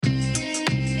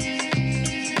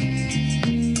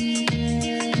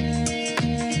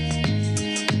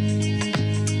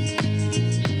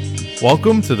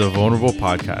Welcome to the Vulnerable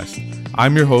Podcast.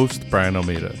 I'm your host, Brian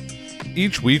Almeida.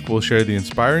 Each week, we'll share the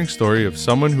inspiring story of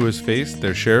someone who has faced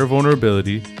their share of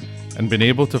vulnerability and been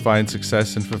able to find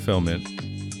success and fulfillment.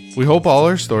 We hope all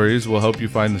our stories will help you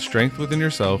find the strength within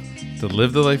yourself to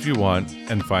live the life you want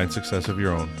and find success of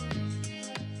your own.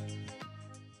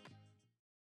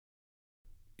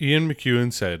 Ian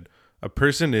McEwan said, "A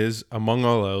person is, among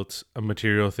all else, a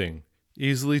material thing,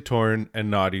 easily torn and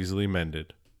not easily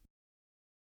mended."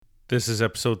 This is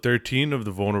episode 13 of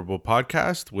the Vulnerable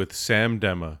Podcast with Sam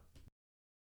Dema.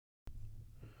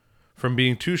 From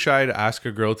being too shy to ask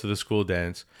a girl to the school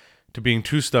dance, to being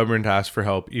too stubborn to ask for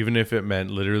help even if it meant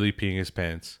literally peeing his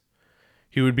pants.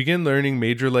 He would begin learning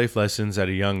major life lessons at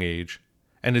a young age,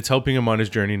 and it's helping him on his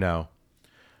journey now.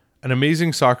 An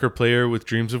amazing soccer player with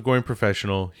dreams of going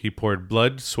professional, he poured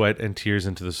blood, sweat, and tears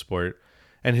into the sport,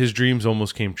 and his dreams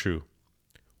almost came true.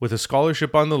 With a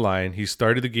scholarship on the line, he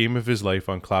started the game of his life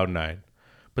on cloud nine.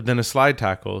 But then a slide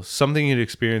tackle, something he'd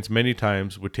experienced many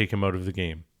times, would take him out of the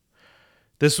game.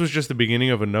 This was just the beginning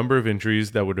of a number of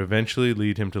injuries that would eventually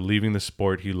lead him to leaving the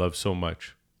sport he loved so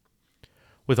much.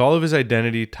 With all of his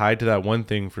identity tied to that one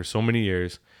thing for so many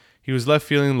years, he was left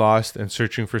feeling lost and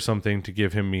searching for something to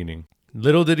give him meaning.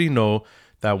 Little did he know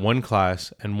that one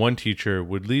class and one teacher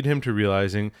would lead him to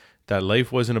realizing that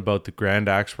life wasn't about the grand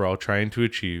acts we're all trying to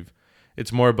achieve.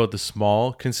 It's more about the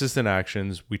small, consistent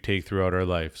actions we take throughout our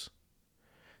lives.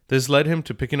 This led him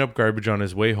to picking up garbage on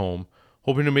his way home,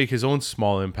 hoping to make his own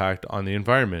small impact on the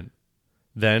environment.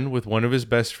 Then, with one of his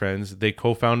best friends, they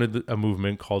co-founded a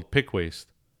movement called Pick Waste.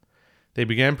 They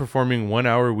began performing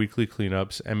 1-hour weekly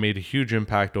cleanups and made a huge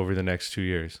impact over the next 2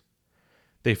 years.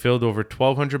 They filled over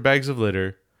 1,200 bags of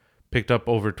litter, picked up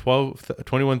over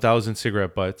 21,000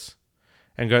 cigarette butts,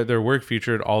 and got their work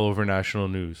featured all over national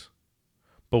news.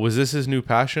 But was this his new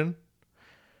passion?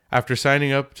 After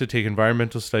signing up to take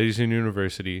environmental studies in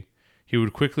university, he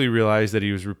would quickly realize that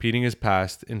he was repeating his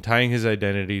past and tying his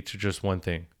identity to just one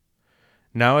thing.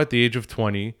 Now at the age of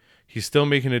 20, he's still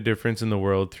making a difference in the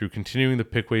world through continuing the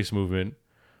Pick Waste movement,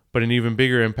 but an even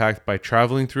bigger impact by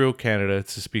traveling throughout Canada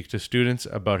to speak to students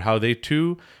about how they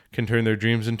too can turn their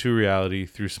dreams into reality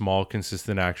through small,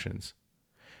 consistent actions.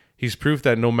 He's proof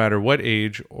that no matter what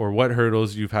age or what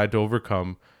hurdles you've had to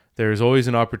overcome, there is always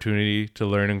an opportunity to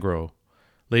learn and grow.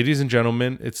 Ladies and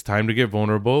gentlemen, it's time to get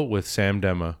vulnerable with Sam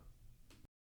Dema.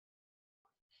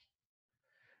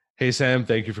 Hey, Sam,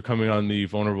 thank you for coming on the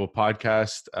Vulnerable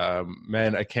Podcast.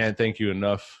 Man, I can't thank you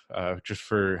enough just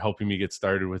for helping me get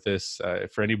started with this.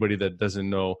 For anybody that doesn't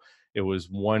know, it was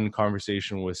one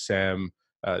conversation with Sam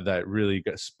that really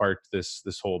sparked this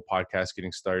whole podcast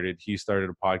getting started. He started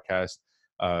a podcast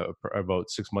about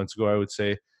 6 months ago, I would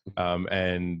say.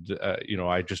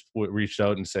 I just reached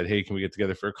out and said, "Hey, can we get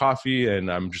together for a coffee?"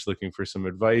 And I'm just looking for some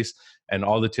advice. And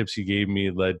all the tips he gave me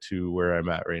led to where I'm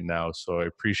at right now. So I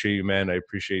appreciate you, man. I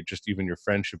appreciate just even your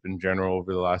friendship in general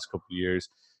over the last couple of years.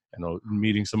 And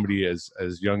meeting somebody as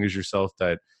young as yourself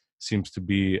that seems to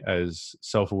be as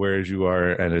self-aware as you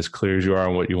are and as clear as you are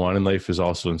on what you want in life is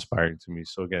also inspiring to me.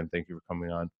 So again, thank you for coming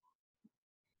on.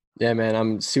 Yeah, man,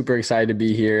 I'm super excited to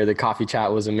be here. The coffee chat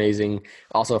was amazing.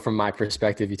 Also, from my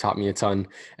perspective, you taught me a ton.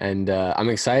 And I'm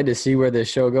excited to see where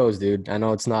this show goes, dude. I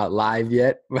know it's not live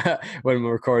yet when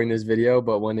we're recording this video,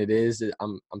 but when it is,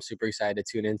 I'm super excited to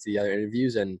tune into the other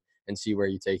interviews and see where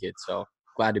you take it. So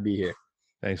glad to be here.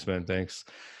 Thanks, man. Thanks.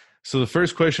 So the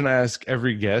first question I ask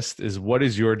every guest is, what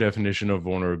is your definition of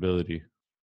vulnerability?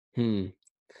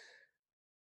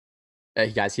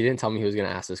 Hey guys, he didn't tell me he was going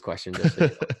to ask this question. Just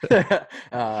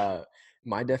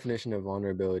my definition of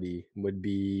vulnerability would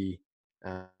be,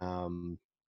 I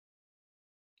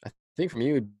think for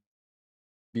me, would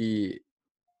be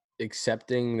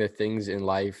accepting the things in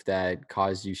life that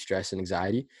cause you stress and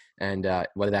anxiety, and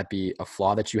whether that be a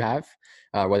flaw that you have,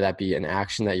 whether that be an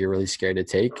action that you're really scared to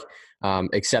take,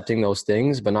 accepting those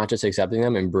things, but not just accepting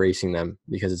them, embracing them,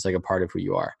 because it's like a part of who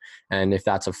you are. And if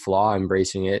that's a flaw,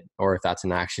 embracing it, or if that's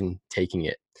an action, taking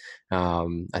it. I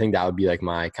think that would be like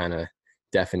my kind of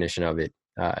definition of it.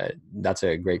 That's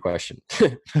a great question.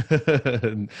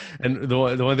 And the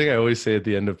one thing I always say at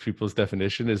the end of people's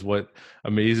definition is, what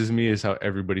amazes me is how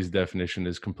everybody's definition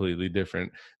is completely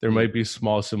different. There might be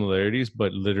small similarities,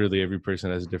 but literally every person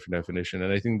has a different definition.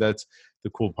 And I think that's the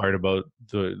cool part about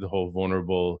the whole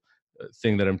vulnerable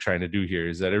thing that I'm trying to do here,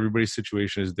 is that everybody's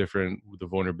situation is different. The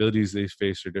vulnerabilities they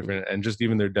face are different, and just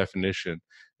even their definition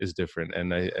is different.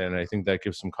 And I think that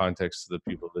gives some context to the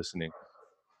people listening.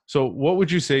 So what would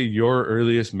you say your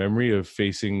earliest memory of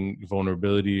facing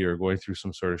vulnerability or going through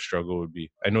some sort of struggle would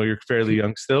be? I know you're fairly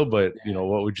young still, but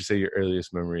what would you say your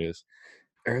earliest memory is?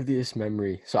 Earliest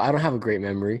memory. So I don't have a great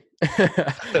memory.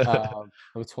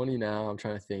 I'm 20 now. I'm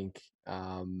trying to think.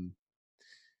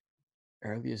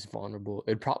 Earliest vulnerable.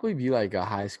 It'd probably be like a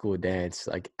high school dance,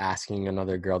 like asking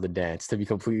another girl to dance, to be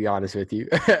completely honest with you,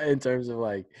 in terms of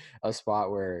like a spot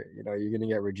where, you're going to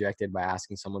get rejected by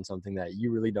asking someone something that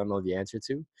you really don't know the answer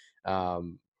to.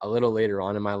 A little later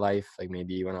on in my life, like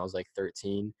maybe when I was like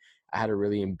 13, I had a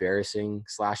really embarrassing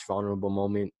slash vulnerable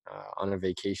moment on a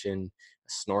vacation,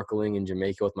 snorkeling in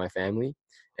Jamaica with my family.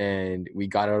 And we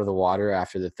got out of the water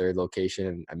after the third location,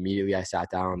 and immediately I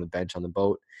sat down on the bench on the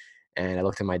boat and I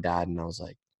looked at my dad and I was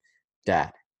like,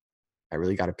 Dad, I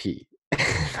really gotta pee.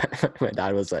 My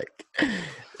dad was like,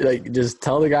 just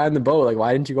tell the guy in the boat, like,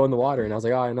 why didn't you go in the water? And I was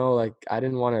like, oh, I know, like, I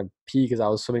didn't want to pee because I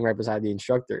was swimming right beside the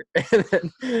instructor. And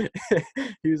then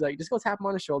he was like, just go tap him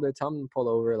on the shoulder, tell him to pull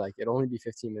over. Like, it'll only be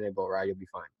 15-minute boat ride, you'll be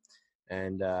fine.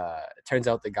 And it turns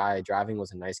out the guy driving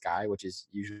was a nice guy, which is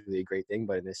usually a great thing,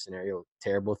 but in this scenario,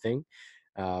 terrible thing.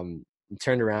 He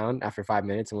turned around after 5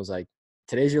 minutes and was like,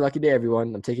 today's your lucky day,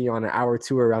 everyone. I'm taking you on an hour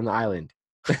tour around the island.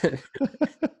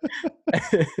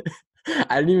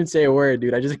 I didn't even say a word,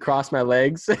 dude. I just crossed my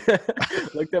legs,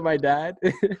 looked at my dad,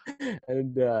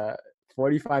 and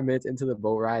 45 minutes into the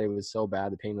boat ride, it was so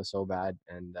bad. The pain was so bad,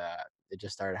 and it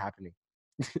just started happening.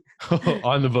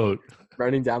 On the boat.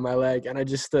 Running down my leg, and I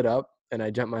just stood up and I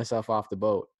jumped myself off the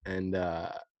boat, and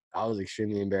I was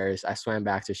extremely embarrassed. I swam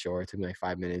back to shore. It took me like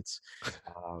 5 minutes.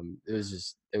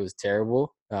 It was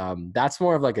terrible. That's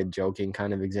more of like a joking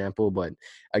kind of example, but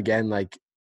again, like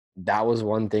that was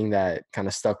one thing that kind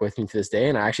of stuck with me to this day,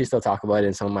 and I actually still talk about it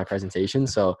in some of my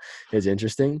presentations. So it's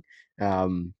interesting.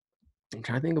 I'm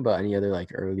trying to think about any other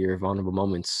like earlier vulnerable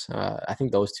moments. I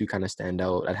think those two kind of stand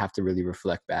out. I'd have to really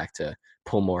reflect back to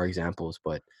pull more examples,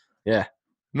 but yeah.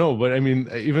 No, but I mean,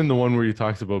 even the one where you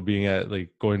talked about being at like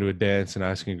going to a dance and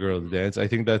asking a girl to dance, I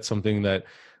think that's something that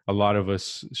a lot of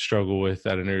us struggle with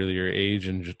at an earlier age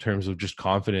in terms of just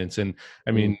confidence. And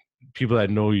I Mm, mean, people that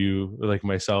know you, like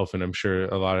myself, and I'm sure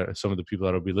a lot of some of the people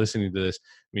that will be listening to this,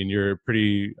 I mean, you're a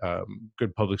pretty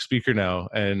good public speaker now.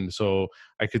 And so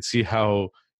I could see how,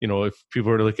 if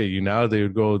people were to look at you now, they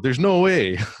would go, there's no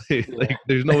way, yeah. like,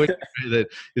 there's no way that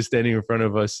is standing in front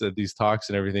of us at these talks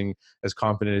and everything as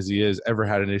confident as he is, ever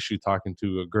had an issue talking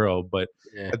to a girl. But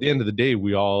Yeah. at the end of the day,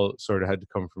 we all sort of had to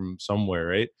come from somewhere,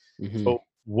 right? Hmm. So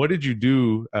what did you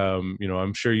do?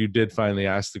 I'm sure you did finally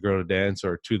ask the girl to dance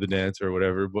or to the dance or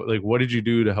whatever, but like, what did you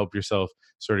do to help yourself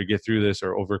sort of get through this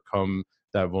or overcome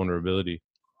that vulnerability?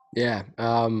 Yeah.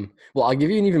 Well, I'll give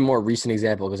you an even more recent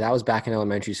example because I was back in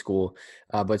elementary school.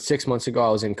 But 6 months ago,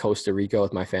 I was in Costa Rica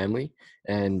with my family,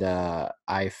 and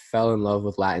I fell in love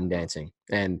with Latin dancing.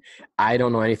 And I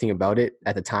don't know anything about it.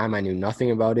 At the time, I knew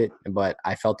nothing about it, but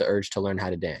I felt the urge to learn how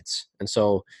to dance. And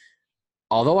so,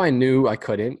 although I knew I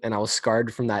couldn't, and I was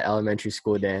scarred from that elementary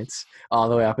school dance all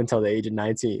the way up until the age of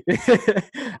 19,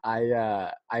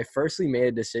 I firstly made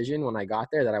a decision when I got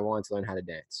there that I wanted to learn how to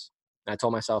dance. And I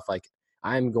told myself, like,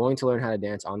 I'm going to learn how to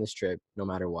dance on this trip no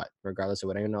matter what, regardless of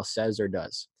what anyone else says or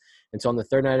does. And so on the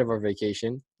third night of our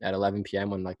vacation at 11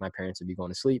 p.m., when like my parents would be going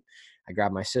to sleep, I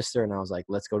grabbed my sister and I was like,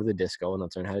 let's go to the disco and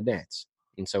let's learn how to dance.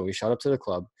 And so we showed up to the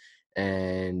club,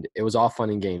 and it was all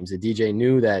fun and games. The DJ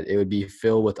knew that it would be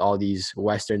filled with all these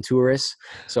Western tourists.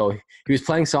 So he was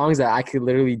playing songs that I could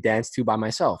literally dance to by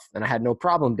myself, and I had no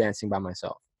problem dancing by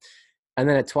myself. And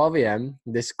then at 12 a.m.,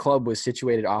 this club was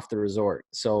situated off the resort.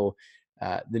 So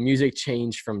the music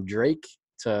changed from Drake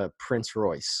to Prince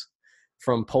Royce,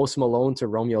 from Post Malone to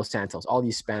Romeo Santos, all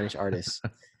these Spanish artists.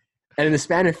 And in the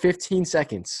span of 15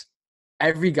 seconds,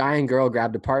 every guy and girl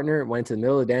grabbed a partner, went to the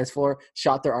middle of the dance floor,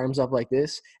 shot their arms up like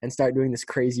this, and started doing this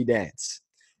crazy dance.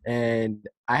 And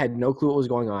I had no clue what was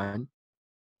going on.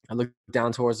 I looked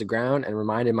down towards the ground and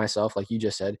reminded myself, like you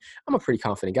just said, I'm a pretty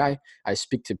confident guy. I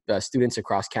speak to students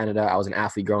across Canada. I was an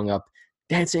athlete growing up.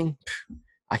 Dancing,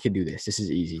 I could do this. This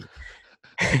is easy.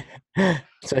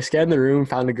 So I scanned the room,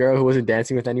 found a girl who wasn't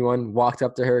dancing with anyone, walked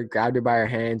up to her, grabbed her by her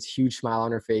hands, huge smile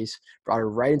on her face, brought her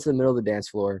right into the middle of the dance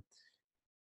floor.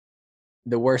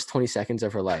 The worst 20 seconds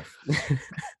of her life.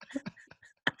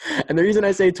 And the reason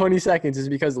I say 20 seconds is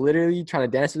because literally trying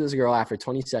to dance with this girl, after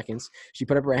 20 seconds, she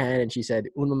put up her hand and she said,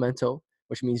 un momento,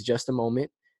 which means just a moment.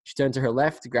 She turned to her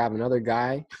left to grab another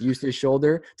guy, used his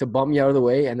shoulder to bump me out of the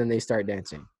way, and then they start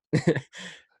dancing.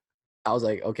 I was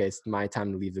like, okay, it's my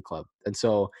time to leave the club. And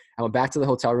so I went back to the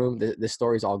hotel room. This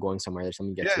story's all going somewhere. Let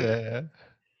me get Yeah, to it. yeah, yeah.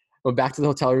 Went back to the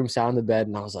hotel room, sat on the bed,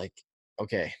 and I was like,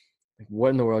 okay, what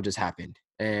in the world just happened?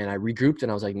 And I regrouped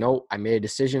and I was like, no, I made a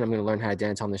decision. I'm going to learn how to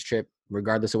dance on this trip,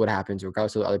 regardless of what happens,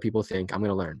 regardless of what other people think. I'm going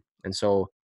to learn. And so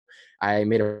I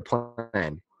made a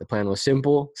plan. The plan was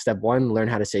simple. Step one, learn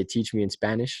how to say teach me in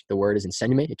Spanish. The word is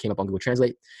enséñame. It came up on Google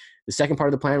Translate. The second part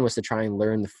of the plan was to try and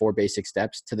learn the 4 basic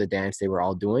steps to the dance they were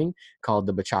all doing called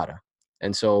the bachata.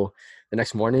 And so the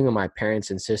next morning when my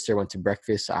parents and sister went to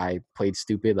breakfast, I played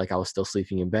stupid like I was still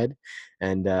sleeping in bed.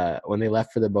 And when they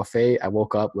left for the buffet, I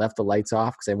woke up, left the lights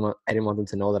off because I didn't want them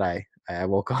to know that I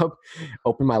woke up,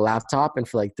 opened my laptop, and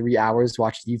for like 3 hours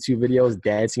watched YouTube videos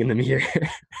dancing in the mirror.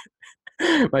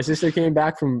 My sister came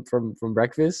back from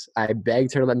breakfast. I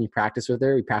begged her to let me practice with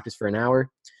her. We practiced for an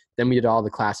hour. Then we did all the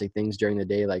classic things during the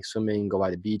day, like swimming, go by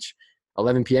the beach.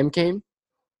 11 p.m. came.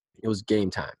 It was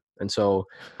game time. And so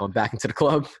I went back into the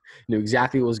club, knew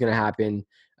exactly what was going to happen,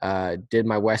 did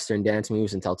my Western dance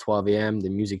moves until 12 a.m. The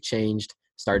music changed,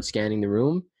 started scanning the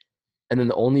room. And then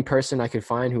the only person I could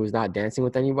find who was not dancing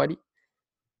with anybody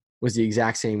was the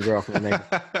exact same girl from the night.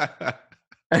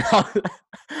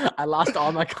 I lost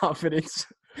all my confidence.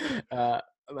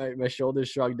 My shoulders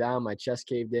shrugged down, my chest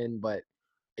caved in, but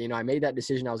I made that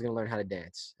decision I was going to learn how to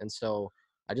dance. And so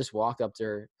I just walked up to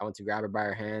her. I went to grab her by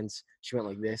her hands. She went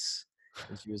like this,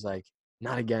 and she was like,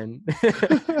 "Not again."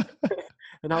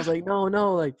 And I was like,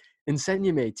 "No, like,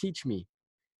 enséñame, teach me."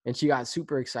 And she got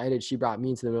super excited. She brought me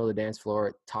into the middle of the dance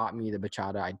floor, taught me the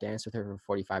bachata. I danced with her for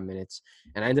 45 minutes.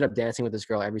 And I ended up dancing with this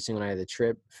girl every single night of the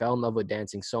trip. Fell in love with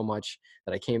dancing so much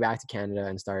that I came back to Canada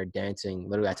and started dancing.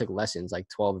 Literally, I took lessons, like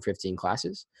 12 or 15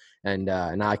 classes. And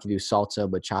now I can do salsa,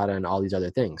 bachata, and all these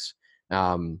other things.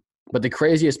 But the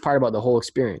craziest part about the whole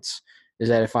experience is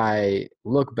that if I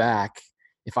look back,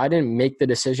 if I didn't make the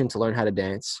decision to learn how to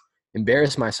dance,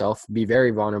 embarrass myself, be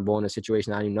very vulnerable in a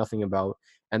situation I knew nothing about,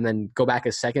 and then go back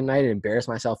a second night and embarrass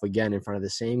myself again in front of the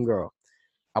same girl,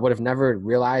 I would have never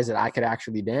realized that I could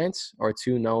actually dance, or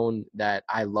known that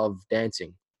I love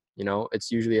dancing. It's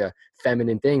usually a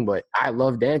feminine thing, but I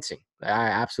love dancing. I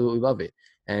absolutely love it.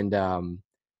 And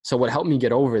so what helped me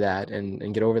get over that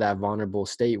and get over that vulnerable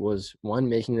state was, one,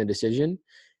 making the decision,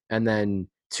 and then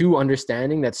two,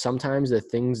 understanding that sometimes the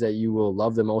things that you will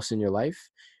love the most in your life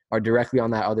are directly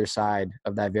on that other side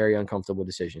of that very uncomfortable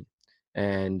decision.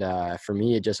 And for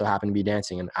me, it just so happened to be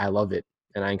dancing, and I love it.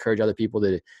 And I encourage other people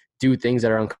to do things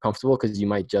that are uncomfortable, because you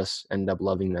might just end up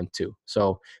loving them too.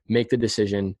 So make the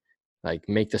decision, like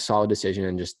make the solid decision,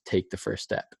 and just take the first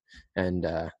step. And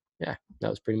yeah, that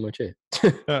was pretty much it.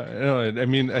 No, I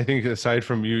mean, I think aside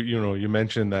from you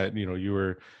mentioned that, you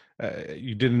were,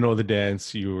 you didn't know the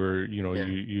dance, you were, Yeah.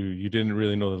 you didn't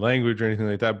really know the language or anything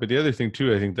like that. But the other thing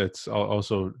too, I think that's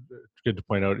also good to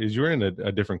point out, is you're in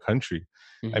a different country.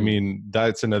 I Mm-hmm. mean,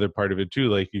 that's another part of it too.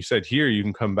 Like you said, here you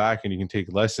can come back and you can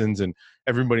take lessons, and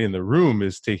everybody in the room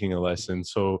is taking a lesson.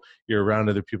 So you're around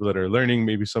other people that are learning,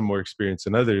 maybe some more experienced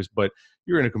than others, but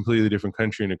you're in a completely different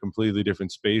country, in a completely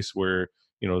different space where,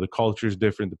 the culture is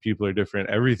different, the people are different,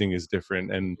 everything is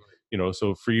different. And,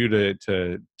 so for you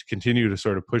to continue to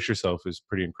sort of push yourself is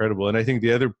pretty incredible. And I think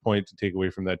the other point to take away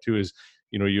from that too is,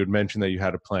 you had mentioned that you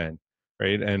had a plan,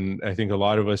 right? And I think a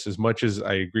lot of us, as much as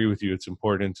I agree with you, it's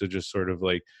important to just sort of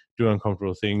like do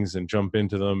uncomfortable things and jump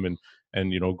into them and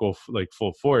go like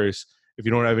full force. If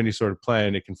you don't have any sort of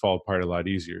plan, it can fall apart a lot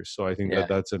easier. So I think that Yeah.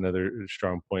 that's another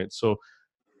strong point. So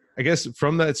I guess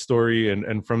from that story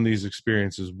and from these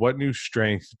experiences, what new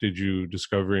strength did you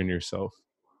discover in yourself?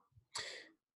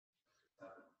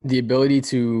 The ability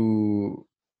to,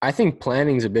 I think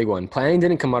planning is a big one. Planning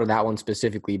didn't come out of that one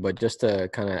specifically, but just to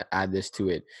kind of add this to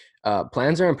it,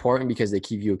 plans are important because they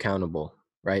keep you accountable,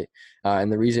 right?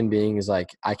 And the reason being is, like,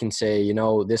 I can say,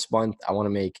 this month I want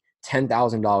to make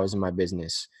 $10,000 in my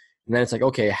business. And then it's like,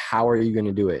 okay, how are you going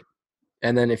to do it?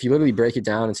 And then if you literally break it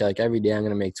down and say, like, every day I'm going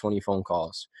to make 20 phone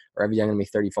calls, or every day I'm going to make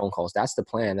 30 phone calls, that's the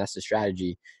plan, that's the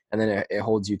strategy. And then it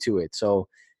holds you to it. So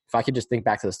if I could just think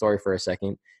back to the story for a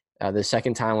second, the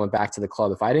second time I went back to the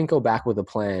club, if I didn't go back with a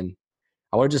plan,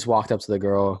 I would have just walked up to the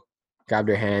girl, grabbed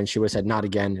her hand. She would have said, "Not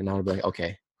again." And I would be like,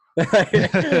 okay.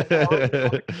 I walked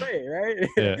away, right? I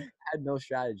Yeah. had no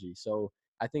strategy. So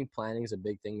I think planning is a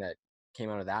big thing that came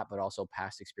out of that, but also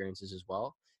past experiences as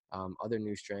well. Other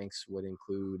new strengths would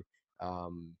include,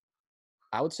 um,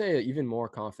 I would say, even more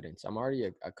confidence. I'm already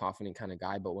a confident kind of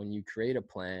guy, but when you create a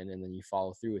plan and then you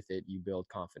follow through with it, you build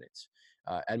confidence.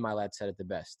 Ed Milet said it the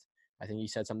best. I think he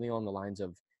said something along the lines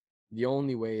of, the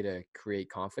only way to create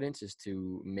confidence is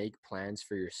to make plans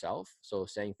for yourself. So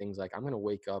saying things like, I'm going to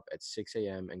wake up at 6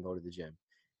 a.m. and go to the gym.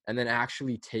 And then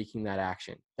actually taking that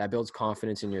action. That builds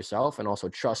confidence in yourself, and also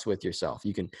trust with yourself.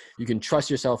 You can trust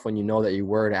yourself when you know that your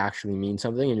word actually means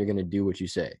something and you're going to do what you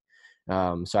say.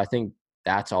 So I think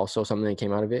that's also something that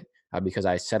came out of it, because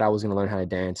I said I was going to learn how to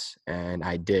dance, and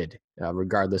I did,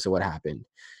 regardless of what happened.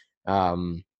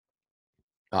 Um,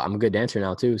 I'm a good dancer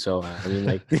now too. So I mean,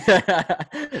 like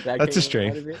that That's a came out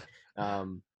strength. of it.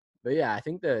 Um, but yeah, I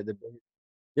think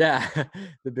yeah,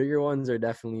 the bigger ones are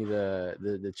definitely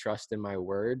the trust in my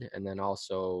word, and then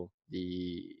also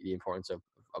the importance of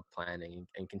planning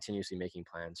and continuously making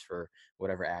plans for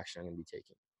whatever action I'm going to be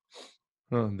taking.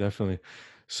 Oh, definitely.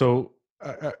 So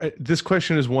this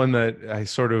question is one that I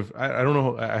don't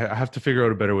know. I have to figure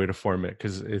out a better way to form it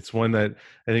because it's one that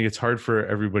I think it's hard for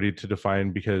everybody to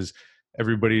define because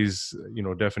everybody's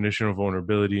definition of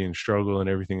vulnerability and struggle and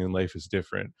everything in life is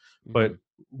different. But Hmm.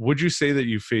 would you say that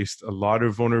you faced a lot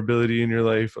of vulnerability in your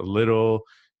life, a little,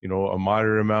 a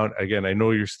moderate amount? Again, I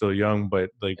know you're still young,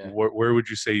 but like, Yeah. where would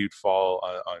you say you'd fall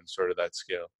on sort of that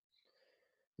scale?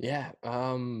 Yeah.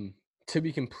 To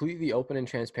be completely open and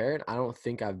transparent, I don't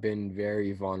think I've been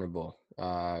very vulnerable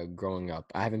growing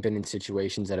up. I haven't been in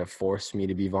situations that have forced me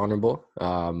to be vulnerable.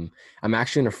 I'm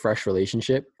actually in a fresh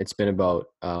relationship. It's been about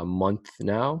a month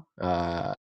now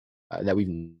that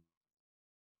we've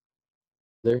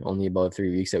only about 3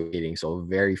 weeks that we're dating, so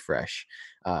very fresh,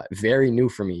 very new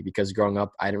for me because growing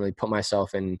up, I didn't really put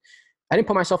myself in. I didn't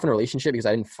put myself in a relationship because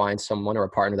I didn't find someone or a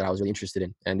partner that I was really interested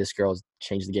in, and this girl's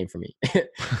changed the game for me.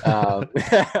 um,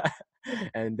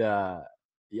 and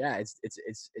yeah,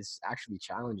 it's actually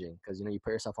challenging because you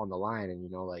put yourself on the line, and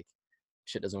like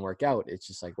shit doesn't work out. It's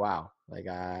just like wow, like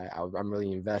I'm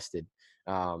really invested.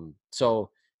 So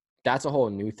that's a whole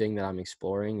new thing that I'm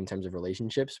exploring in terms of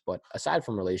relationships. But aside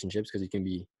from relationships, because you can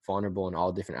be vulnerable in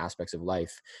all different aspects of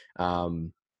life,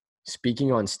 um,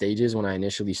 speaking on stages when I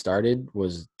initially started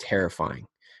was terrifying.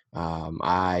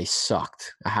 I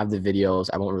sucked. I have the videos.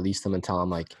 I won't release them until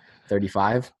I'm like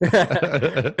 35.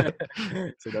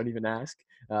 So don't even ask.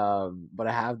 But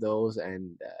I have those,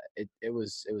 and it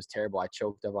was terrible. I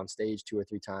choked up on stage 2 or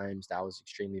 3 times. That was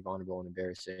extremely vulnerable and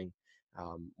embarrassing.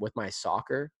 With my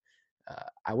soccer,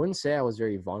 I wouldn't say I was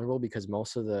very vulnerable because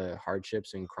most of the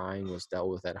hardships and crying was dealt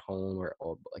with at home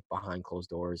or like behind closed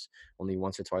doors. Only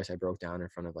once or twice I broke down in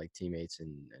front of like teammates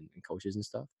and coaches and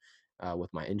stuff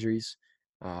with my injuries.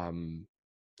 Um,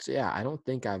 so yeah, I don't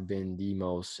think I've been the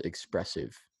most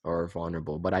expressive or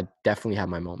vulnerable, but I definitely have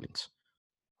my moments.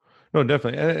 No,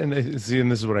 definitely. See, and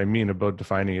this is what I mean about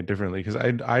defining it differently because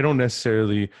I don't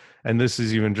necessarily, and this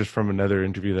is even just from another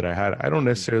interview that I had, I don't Mm,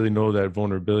 necessarily know that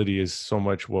vulnerability is so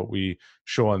much what we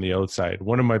show on the outside.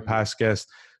 One of my mm, past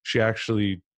guests, she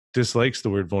actually dislikes the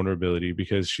word vulnerability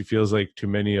because she feels like too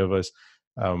many of us,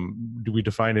 do we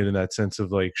define it in that sense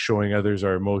of like showing others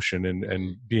our emotion and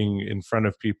mm, being in front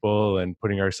of people and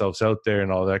putting ourselves out there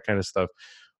and all that kind of stuff.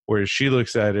 Whereas she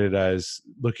looks at it as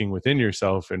looking within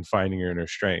yourself and finding your inner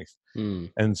strength.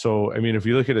 mm. And so, I mean, if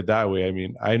you look at it that way, I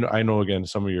mean, I know again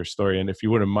some of your story, and if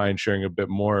you wouldn't mind sharing a bit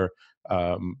more,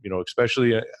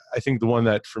 especially I think the one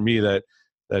that for me that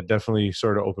definitely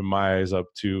sort of opened my eyes up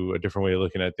to a different way of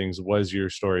looking at things was your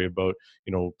story about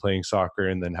playing soccer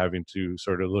and then having to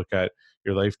sort of look at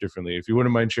your life differently. If you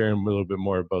wouldn't mind sharing a little bit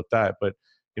more about that, but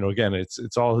again,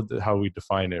 it's all how we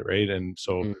define it, right? And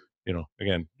so, Mm.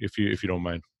 again, if you don't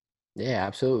mind. Yeah,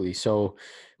 absolutely. So,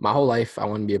 my whole life, I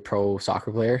wanted to be a pro soccer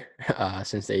player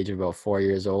since the age of about 4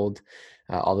 years old,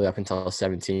 all the way up until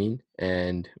 17.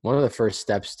 And one of the first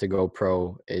steps to go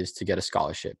pro is to get a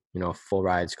scholarship, a full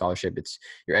ride scholarship. It's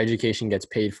your education gets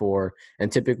paid for. And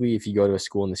typically, if you go to a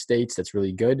school in the States that's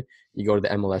really good, you go to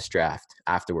the MLS draft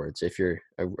afterwards if you're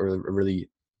a really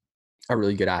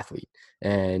good athlete.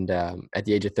 And at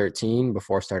the age of 13,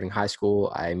 before starting high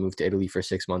school, I moved to Italy for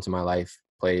 6 months of my life,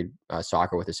 played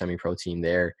soccer with a semi pro team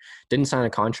there. Didn't sign a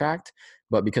contract,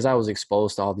 but because I was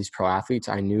exposed to all these pro athletes,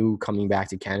 I knew coming back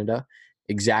to Canada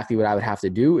exactly what I would have to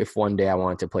do if one day I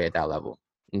wanted to play at that level.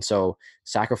 And so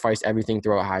sacrificed everything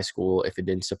throughout high school if it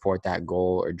didn't support that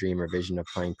goal or dream or vision of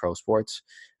playing pro sports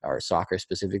or soccer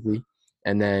specifically.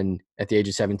 And then at the age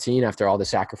of 17, after all the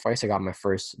sacrifice, I got my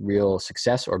first real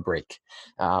success or break.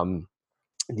 Um,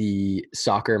 the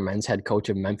soccer men's head coach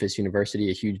of Memphis University,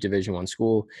 a huge Division I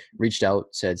school, reached out,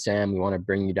 said, "Sam, we want to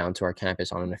bring you down to our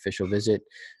campus on an official visit."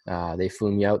 They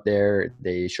flew me out there.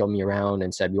 They showed me around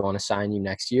and said, "We want to sign you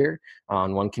next year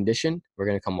on one condition. We're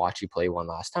going to come watch you play one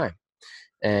last time."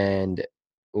 And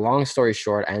long story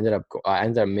short, I ended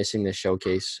up missing the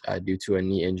showcase due to a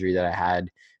knee injury that I had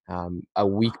a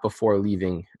week before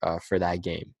leaving for that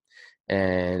game.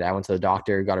 And I went to the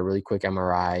doctor, got a really quick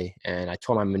MRI, and I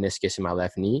tore my meniscus in my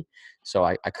left knee. So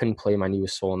I couldn't play. My knee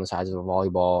was swollen the size of a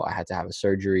volleyball. I had to have a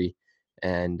surgery.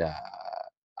 And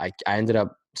I ended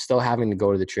up still having to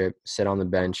go to the trip, sit on the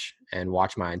bench, and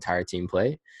watch my entire team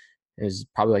play. It was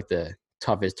probably like the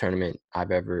toughest tournament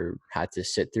I've ever had to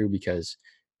sit through because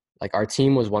like our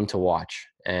team was one to watch.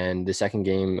 And the second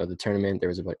game of the tournament, there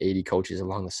was about 80 coaches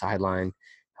along the sideline.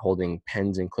 holding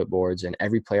pens and clipboards, and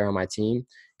every player on my team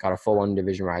got a full on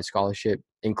division ride scholarship,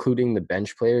 including the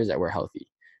bench players that were healthy.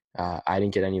 I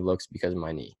didn't get any looks because of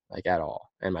my knee, like at all.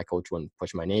 And my coach wouldn't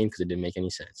push my name because it didn't make any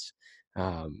sense.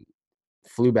 Um,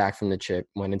 Flew back from the trip,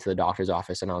 went into the doctor's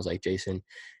office, and I was like, Jason,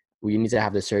 we need to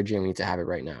have the surgery and we need to have it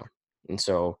right now. And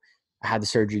so I had the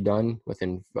surgery done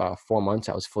within 4 months.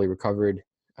 I was fully recovered.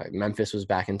 Memphis was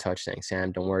back in touch saying,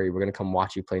 Sam, don't worry. We're going to come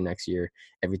watch you play next year.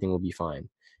 Everything will be fine.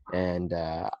 And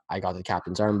I got the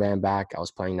captain's armband back. I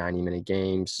was playing 90-minute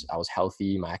games. I was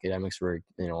healthy. My academics were,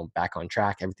 back on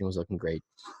track. Everything was looking great.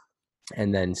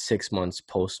 And then 6 months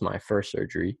post my first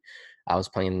surgery, I was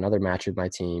playing another match with my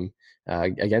team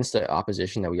against the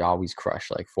opposition that we always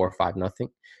crush, like 4-5-0.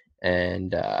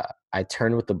 And I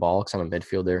turned with the ball because I'm a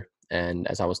midfielder. And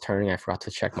as I was turning, I forgot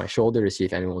to check my shoulder to see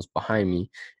if anyone was behind me.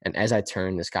 And as I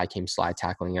turned, this guy came slide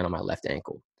tackling in on my left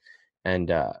ankle. And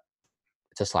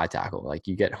it's a slide tackle. Like,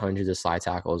 you get hundreds of slide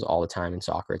tackles all the time in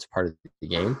soccer. It's part of the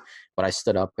game. But I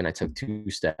stood up and I took 2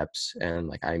 steps and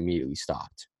like I immediately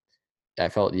stopped. I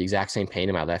felt the exact same pain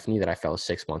in my left knee that I felt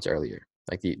 6 months earlier.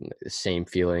 Like the same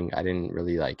feeling. I didn't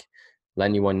really like let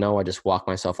anyone know. I just walked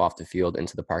myself off the field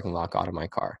into the parking lot, got in my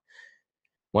car.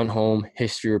 Went home,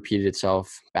 history repeated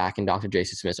itself, back in Dr.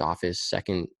 Jason Smith's office,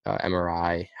 second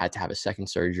MRI, had to have a second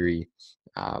surgery.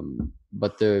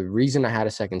 But the reason I had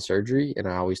a second surgery, and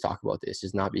I always talk about this,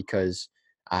 is not because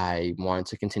I wanted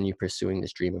to continue pursuing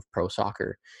this dream of pro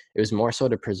soccer. It was more so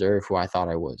to preserve who I thought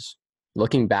I was.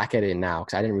 Looking back at it now,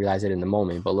 because I didn't realize it in the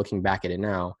moment, but looking back at it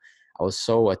now, I was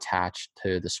so attached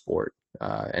to the sport.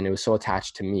 And it was so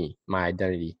attached to me, my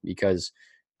identity, because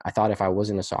I thought if I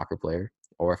wasn't a soccer player,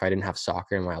 or if I didn't have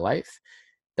soccer in my life,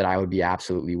 that I would be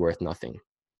absolutely worth nothing.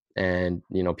 And,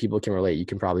 people can relate. You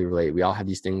can probably relate. We all have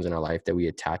these things in our life that we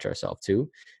attach ourselves to.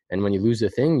 And when you lose the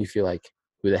thing, you feel like,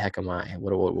 who the heck am I?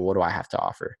 What do I have to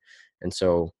offer? And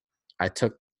so I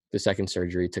took the second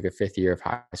surgery, took a fifth year of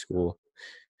high school.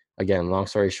 Again, long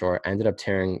story short, I ended up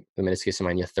tearing the meniscus in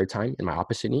my knee a third time in my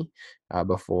opposite knee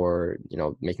before,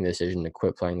 making the decision to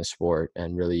quit playing the sport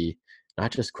and really not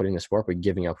just quitting the sport, but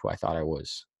giving up who I thought I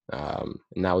was.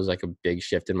 And that was like a big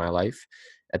shift in my life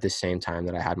at the same time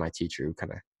that I had my teacher who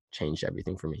kind of changed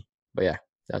everything for me. But yeah,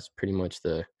 that's pretty much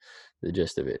the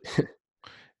gist of it.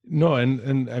 No,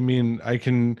 and I mean, I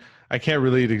can't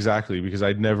relate exactly because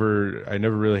I never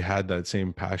really had that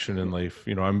same passion in life.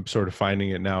 I'm sort of finding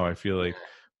it now, I feel like.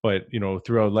 But,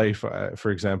 throughout life,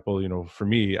 for example, for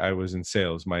me, I was in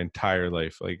sales my entire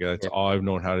life. Like, that's Yeah. all I've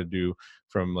known how to do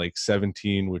from like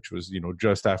 17, which was,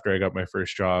 just after I got my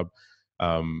first job,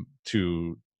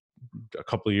 to a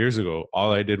couple of years ago.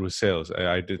 All I did was sales.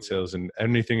 I did sales and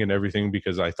anything and everything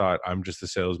because I thought I'm just a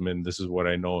salesman. This is what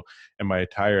I know. And my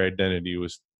entire identity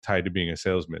was tied to being a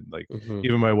salesman. Like, Mm-hmm.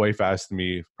 even my wife asked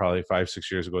me probably 5,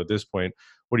 6 years ago at this point,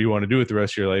 what do you want to do with the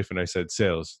rest of your life? And I said,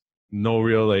 sales. No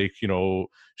real, like,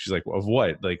 she's like, of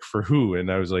what? Like, for who? And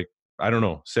I was like, I don't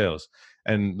know, sales.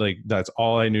 And like, that's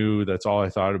all I knew. That's all I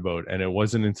thought about. And it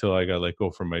wasn't until I got let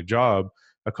go from my job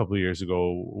a couple of years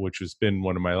ago, which has been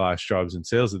one of my last jobs in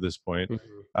sales at this point,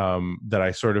 Mm-hmm. that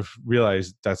I sort of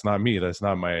realized that's not me. That's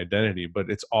not my identity, but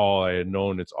it's all I had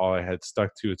known. It's all I had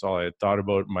stuck to. It's all I had thought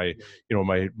about. My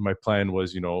plan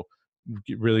was,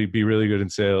 really be really good in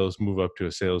sales, move up to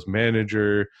a sales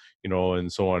manager,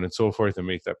 and so on and so forth, and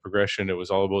make that progression. It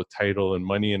was all about title and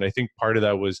money. And I think part of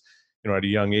that was, at a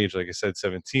young age, like I said,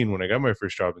 17, when I got my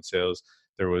first job in sales,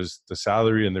 there was the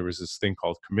salary and there was this thing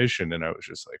called commission. And I was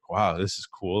just like, wow, this is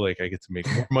cool. Like, I get to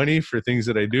make more money for things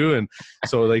that I do. And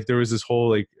so like, there was this whole,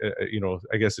 like,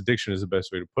 I guess addiction is the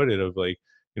best way to put it, of like,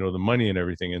 the money and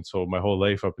everything. And so my whole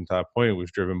life up until that point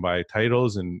was driven by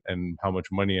titles and how much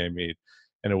money I made.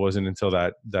 And it wasn't until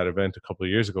that event a couple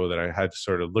of years ago that I had to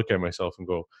sort of look at myself and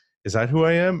go, is that who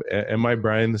I am? Am I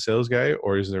Brian the sales guy,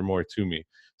 or is there more to me?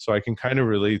 So I can kind of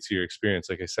relate to your experience.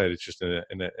 Like I said, it's just in a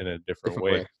different Different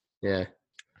way. way. Yeah.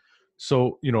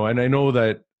 So, and I know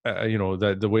that,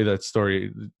 that the way that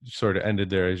story sort of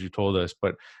ended there, as you told us,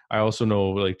 but I also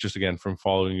know, like, just again, from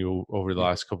following you over the Mhm.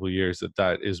 last couple of years,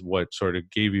 that is what sort of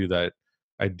gave you that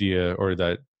idea, or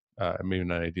that, maybe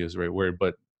not idea is the right word,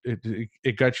 but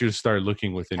it got you to start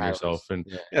looking within yourself. Catalyst. And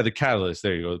Yeah. yeah, the catalyst,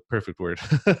 there you go. Perfect word.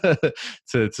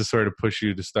 To sort of push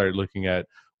you to start looking at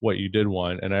what you did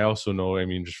want. And I also know, I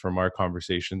mean, just from our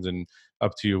conversations, and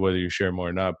up to you whether you share more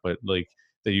or not, but like,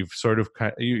 that you've sort of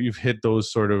you've hit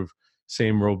those sort of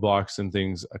same roadblocks and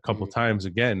things a couple Mhm. times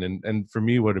again. And for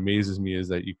me, what amazes me is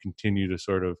that you continue to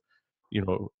sort of, you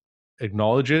know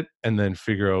acknowledge it and then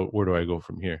figure out, where do I go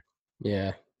from here?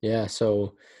 Yeah. Yeah.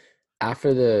 So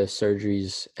after the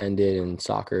surgeries ended and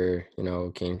soccer,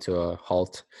 came to a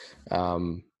halt,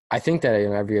 I think that,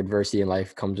 every adversity in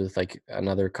life comes with like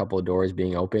another couple of doors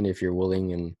being open if you're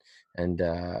willing and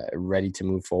ready to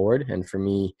move forward. And for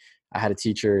me, I had a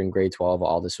teacher in grade 12.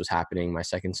 All this was happening my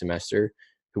second semester,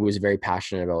 who was very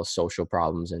passionate about social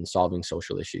problems and solving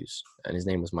social issues. And his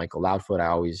name was Michael Loudfoot. I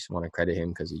always want to credit him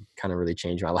because he kind of really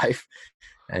changed my life.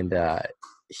 And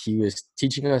he was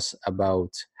teaching us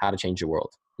about how to change the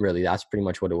world. Really, that's pretty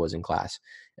much what it was in class.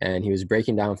 And he was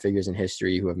breaking down figures in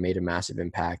history who have made a massive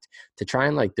impact to try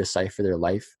and like decipher their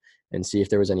life and see if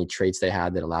there was any traits they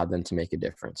had that allowed them to make a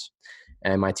difference.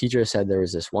 And my teacher said there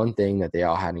was this one thing that they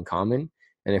all had in common.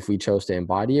 And if we chose to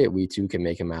embody it, we too can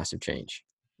make a massive change.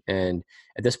 And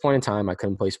at this point in time, I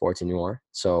couldn't play sports anymore.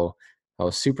 So I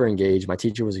was super engaged. My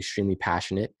teacher was extremely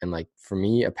passionate. And like for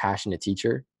me, a passionate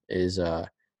teacher is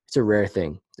it's a rare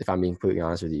thing, if I'm being completely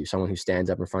honest with you. Someone who stands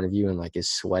up in front of you and like is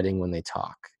sweating when they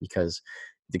talk, because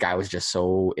the guy was just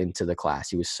so into the class.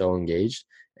 He was so engaged,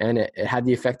 and it had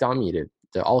the effect on me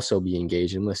to also be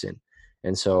engaged and listen.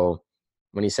 And so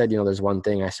when he said, there's one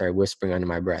thing, I started whispering under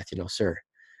my breath, sir,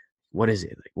 what is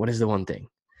it? Like, what is the one thing?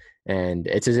 And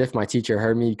it's as if my teacher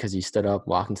heard me, because he stood up,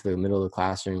 walked into the middle of the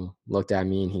classroom, looked at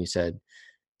me, and he said,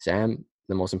 Sam,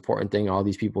 the most important thing all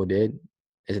these people did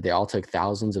is that they all took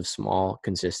thousands of small,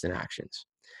 consistent actions.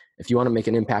 If you want to make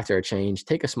an impact or a change,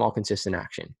 take a small, consistent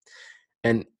action.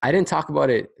 And I didn't talk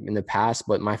about it in the past,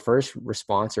 but my first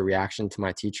response or reaction to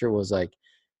my teacher was like,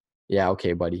 yeah,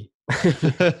 okay, buddy.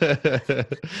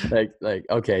 like,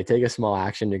 okay, take a small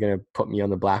action. You're going to put me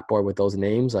on the blackboard with those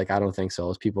names? Like, I don't think so.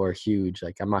 Those people are huge.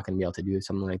 Like, I'm not going to be able to do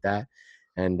something like that.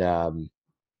 And,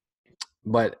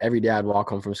 but every day I'd walk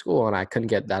home from school and I couldn't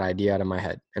get that idea out of my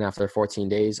head. And after 14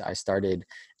 days, I started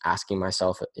asking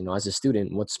myself, as a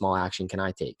student, what small action can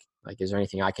I take? Like, is there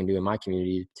anything I can do in my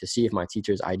community to see if my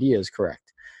teacher's idea is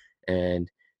correct?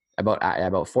 And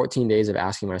about 14 days of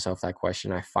asking myself that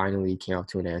question, I finally came up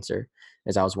to an answer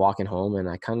as I was walking home, and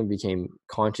I kind of became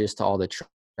conscious to all the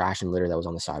trash and litter that was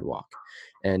on the sidewalk.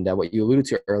 And what you alluded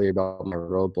to earlier about my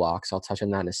roadblocks, I'll touch on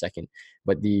that in a second.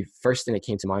 But the first thing that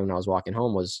came to mind when I was walking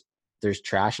home was, there's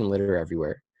trash and litter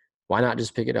everywhere. Why not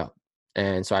just pick it up?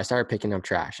 And so I started picking up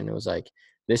trash, and it was like,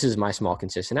 this is my small,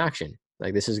 consistent action.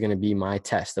 Like, this is going to be my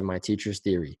test of my teacher's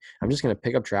theory. I'm just going to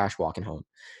pick up trash walking home.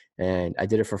 And I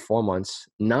did it for 4 months,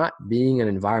 not being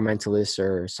an environmentalist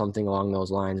or something along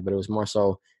those lines, but it was more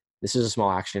so, this is a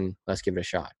small action. Let's give it a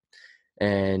shot.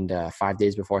 And 5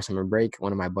 days before summer break,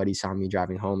 one of my buddies saw me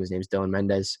driving home. His name's Dylan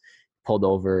Mendez. Pulled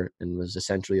over and was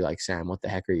essentially like, Sam, what the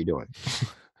heck are you doing?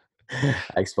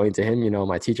 I explained to him,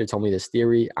 my teacher told me this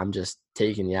theory. I'm just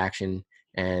taking the action,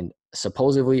 and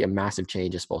supposedly a massive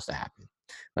change is supposed to happen.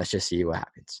 Let's just see what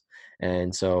happens.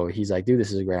 And so he's like, dude,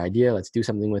 this is a great idea. Let's do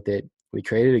something with it. We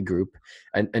created a group.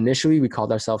 And initially we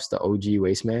called ourselves the OG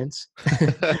Wastemans.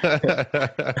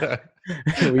 I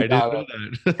didn't know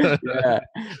that. Yeah,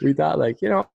 we thought like,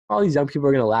 all these young people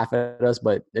are going to laugh at us,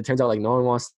 but it turns out like no one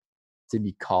wants to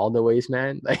be called the waste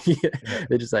man. Like,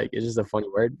 they're just like, it's just a funny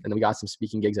word. And then we got some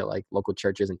speaking gigs at like local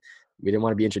churches, and we didn't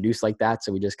want to be introduced like that,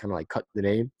 so we just kind of like cut the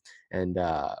name. And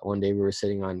one day we were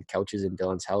sitting on couches in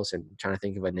Dylan's house and trying to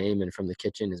think of a name, and from the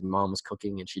kitchen his mom was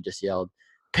cooking and she just yelled,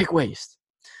 pig waste.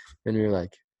 And we were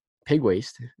like, pig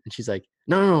waste? And she's like,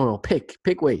 no, pig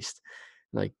waste.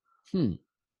 I'm like,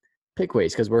 pig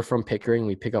waste, because we're from Pickering,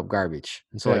 we pick up garbage.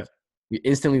 And so like, we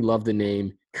instantly loved the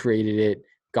name, created it,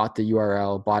 got the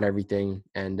URL, bought everything,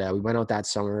 and we went out that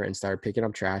summer and started picking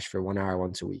up trash for 1 hour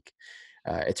once a week.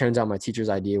 It turns out my teacher's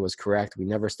idea was correct. We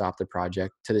never stopped the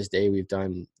project. To this day, we've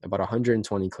done about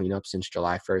 120 cleanups since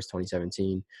July 1st,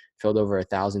 2017, filled over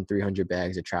 1,300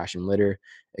 bags of trash and litter.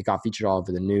 It got featured all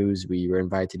over the news. We were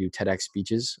invited to do TEDx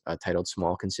speeches titled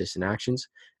Small Consistent Actions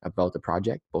about the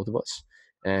project, both of us.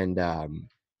 And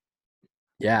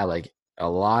yeah, like, a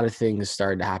lot of things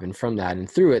started to happen from that. And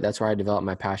through it, that's where I developed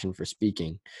my passion for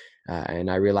speaking.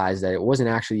 And I realized that it wasn't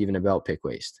actually even about pick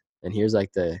waste. And here's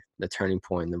like the turning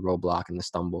point, the roadblock and the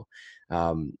stumble.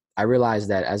 I realized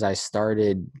that as I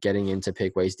started getting into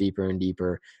pick waste deeper and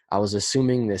deeper, I was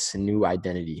assuming this new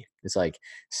identity. It's like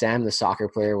Sam, the soccer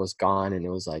player, was gone, and it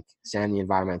was like Sam, the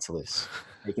environmentalist,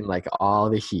 taking like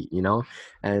all the heat,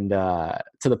 and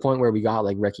to the point where we got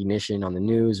like recognition on the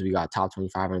news. We got top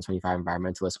 25 and 25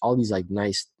 environmentalists, all these like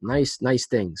nice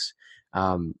things.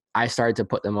 I started to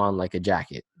put them on like a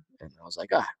jacket, and I was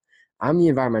like, I'm the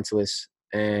environmentalist.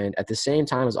 And at the same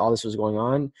time as all this was going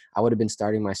on, I would have been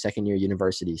starting my second year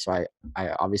university. So I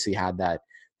obviously had that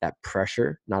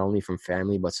pressure, not only from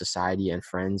family, but society and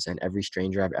friends and every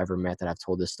stranger I've ever met that I've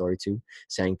told this story to,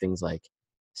 saying things like,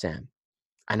 Sam,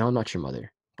 I know I'm not your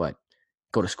mother, but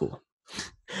go to school.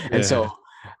 And so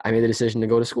I made the decision to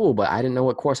go to school, but I didn't know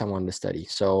what course I wanted to study.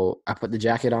 So I put the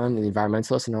jacket on, the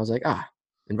environmentalist, and I was like,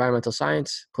 environmental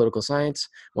science, political science.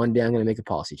 One day I'm going to make a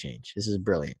policy change. This is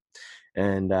brilliant.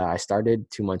 And I started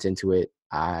 2 months into it.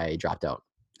 I dropped out.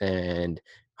 And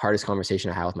hardest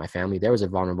conversation I had with my family, there was a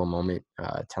vulnerable moment,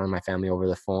 telling my family over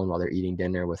the phone while they're eating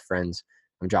dinner with friends,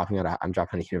 I'm dropping out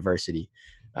of university.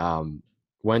 Um,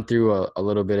 Went through a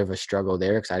little bit of a struggle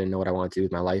there because I didn't know what I wanted to do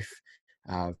with my life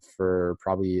for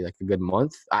probably like a good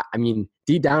month. I mean,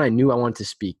 deep down, I knew I wanted to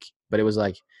speak, but it was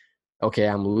like, okay,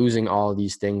 I'm losing all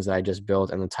these things that I just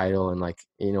built and the title, and like,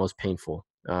 it was painful.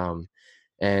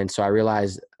 And so I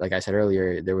realized, like I said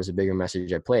earlier, there was a bigger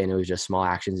message at play, and it was just small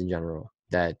actions in general,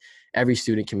 that every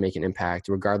student can make an impact,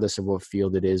 regardless of what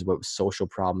field it is, what social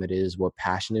problem it is, what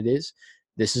passion it is.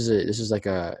 This is like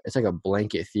it's like a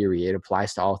blanket theory. It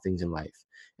applies to all things in life,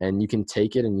 and you can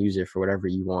take it and use it for whatever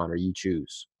you want or you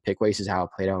choose. Pick waste is how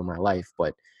it played out in my life,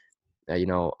 but it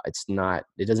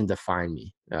doesn't define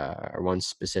me or one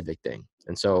specific thing.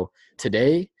 And so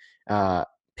today,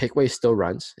 Pickway still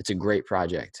runs. It's a great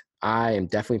project. I am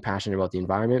definitely passionate about the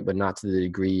environment, but not to the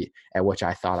degree at which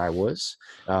I thought I was,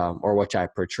 or which I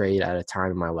portrayed at a time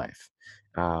in my life.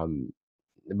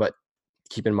 But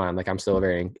keep in mind, like, I'm still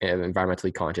very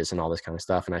environmentally conscious and all this kind of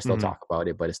stuff, and I still Hmm. talk about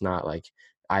it, but it's not like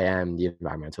I am the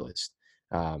environmentalist.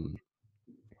 Um,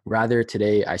 Rather,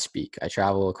 today I speak. I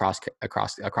travel across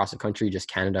the country, just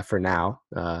Canada for now,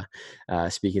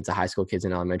 speaking to high school kids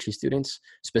and elementary students,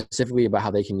 specifically about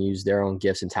how they can use their own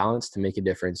gifts and talents to make a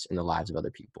difference in the lives of other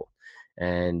people.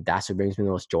 And that's what brings me the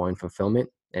most joy and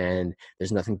fulfillment. And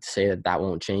there's nothing to say that that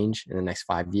won't change in the next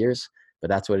 5 years, but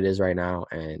that's what it is right now,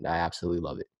 and I absolutely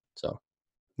love it. So,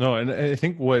 No, and I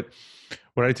think what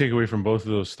I take away from both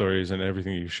of those stories and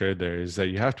everything you shared there is that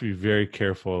you have to be very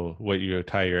careful what you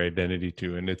tie your identity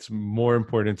to, and it's more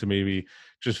important to maybe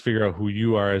just figure out who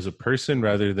you are as a person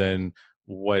rather than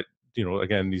what,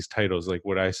 again, these titles, like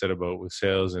what I said about with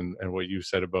sales, and what you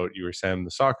said about you were Sam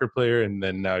the soccer player, and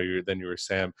then you were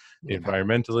Sam the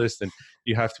environmentalist. And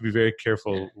you have to be very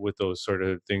careful with those sort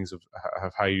of things of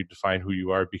how you define who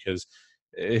you are, because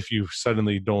if you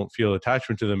suddenly don't feel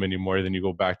attachment to them anymore, then you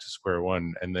go back to square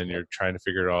one, and then yep. you're trying to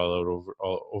figure it all out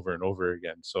all over and over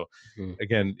again. So Mhm.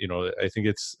 again, I think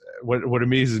it's what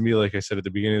amazes me, like I said at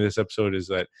the beginning of this episode, is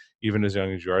that even as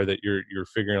young as you are, that you're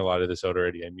figuring a lot of this out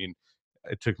already. I mean,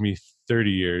 it took me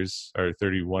 30 years, or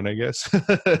 31, I guess,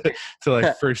 till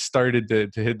I first started to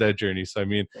hit that journey. So I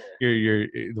mean, you're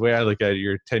the way I look at it,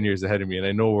 you're 10 years ahead of me, and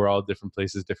I know we're all different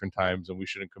places, different times, and we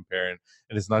shouldn't compare. And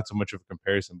it's not so much of a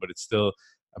comparison, but it still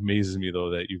amazes me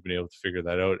though that you've been able to figure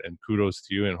that out. And kudos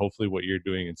to you. And hopefully, what you're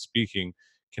doing in speaking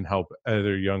can help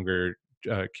other younger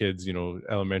kids,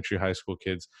 elementary, high school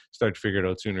kids, start to figure it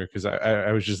out sooner. Because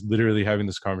I was just literally having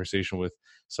this conversation with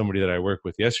somebody that I work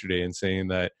with yesterday, and saying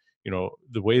that,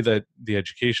 the way that the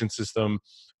education system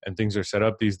and things are set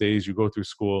up these days, you go through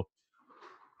school,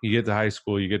 you get to high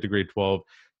school, you get to grade 12,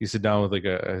 you sit down with like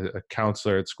a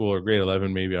counselor at school, or grade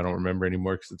 11, maybe, I don't remember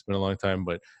anymore because it's been a long time.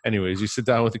 But anyways, you sit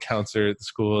down with the counselor at the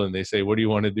school, and they say, what do you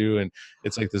want to do? And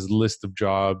it's like this list of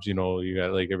jobs, you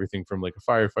got like everything from like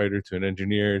a firefighter to an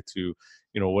engineer to,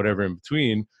 whatever in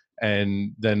between.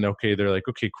 And then, okay, they're like,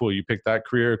 okay, cool, you picked that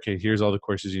career. Okay, here's all the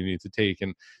courses you need to take.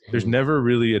 And there's Mhm. never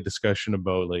really a discussion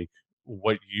about like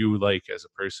what you like as a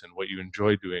person, what you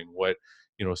enjoy doing, what,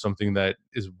 something that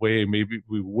is maybe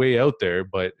way out there,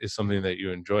 but is something that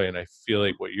you enjoy. And I feel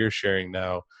like what you're sharing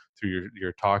now through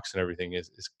your talks and everything is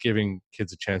giving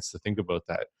kids a chance to think about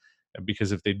that. And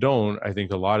because if they don't, I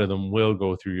think a lot of them will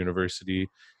go through university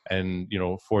and,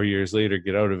 4 years later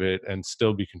get out of it and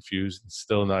still be confused and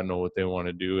still not know what they want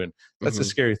to do. And that's a Mhm.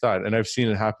 scary thought. And I've seen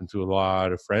it happen to a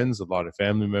lot of friends, a lot of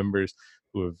family members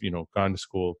who have, gone to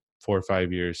school 4 or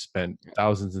 5 years, spent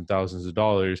thousands and thousands of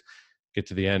dollars, get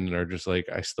to the end and are just like,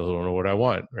 I still don't know what I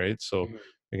want. Right. So Mhm.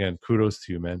 again, kudos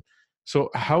to you, man. So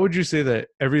how would you say that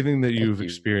everything that Thank you've you.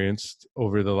 experienced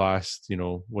over the last,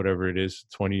 whatever it is,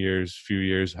 20 years, few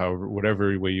years, however,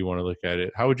 whatever way you want to look at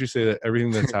it, how would you say that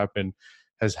everything that's happened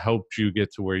has helped you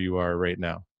get to where you are right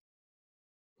now?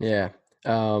 Yeah.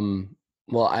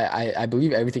 Well, I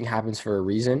believe everything happens for a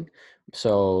reason.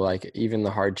 So, like, even the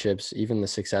hardships, even the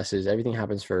successes, everything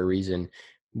happens for a reason,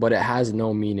 but it has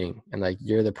no meaning. And like,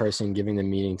 you're the person giving the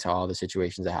meaning to all the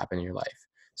situations that happen in your life.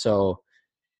 So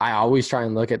I always try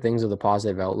and look at things with a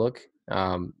positive outlook.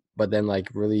 But then, like,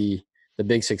 really, the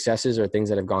big successes or things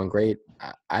that have gone great,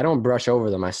 I don't brush over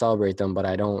them. I celebrate them, but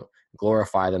I don't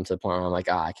glorify them to the point where I'm like,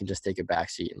 I can just take a back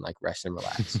seat and like rest and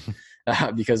relax,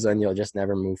 because then you'll just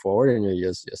never move forward and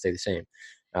you'll stay the same.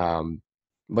 Um,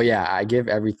 but yeah, I give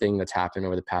everything that's happened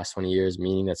over the past 20 years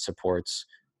meaning that supports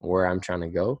where I'm trying to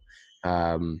go.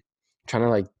 Trying to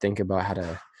like think about how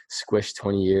to squish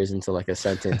 20 years into like a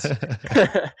sentence.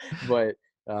 But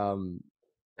um,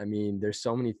 I mean, there's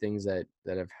so many things that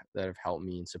have helped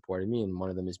me and supported me, and one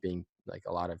of them is being like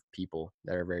a lot of people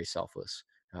that are very selfless.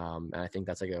 And I think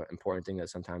that's like an important thing that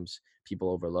sometimes people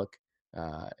overlook.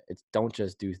 It's don't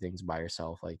just do things by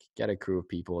yourself. Like get a crew of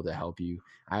people to help you.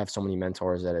 I have so many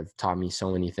mentors that have taught me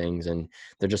so many things, and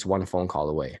they're just one phone call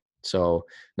away. So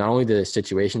not only the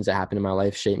situations that happen in my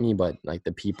life shape me, but like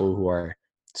the people who are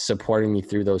supporting me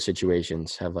through those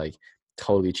situations have like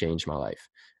totally changed my life.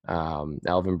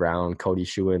 Alvin Brown, Cody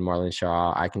Schuin, Marlon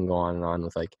Shaw. I can go on and on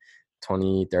with like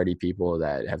 20, 30 people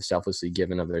that have selflessly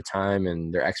given of their time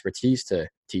and their expertise to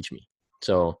teach me.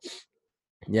 So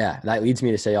yeah, that leads me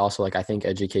to say also, like, I think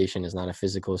education is not a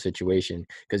physical situation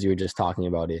because you were just talking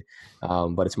about it,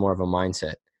 but it's more of a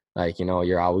mindset. Like,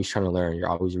 you're always trying to learn, you're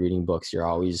always reading books, you're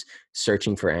always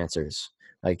searching for answers.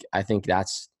 Like, I think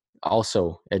that's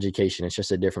also education. It's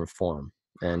just a different form.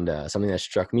 And something that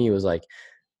struck me was like,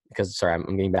 because sorry,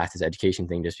 I'm getting back to this education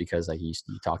thing just because like you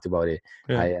talked about it.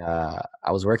 Yeah.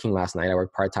 I was working last night. I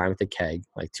worked part time at the keg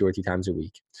like 2 or 3 times a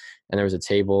week, and there was a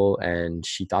table, and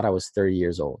she thought I was 30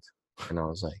 years old, and I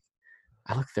was like,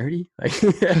 I look 30? Like,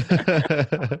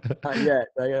 not yet.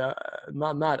 Like,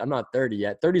 I'm not 30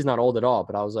 yet. 30 is not old at all.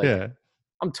 But I was like, Yeah.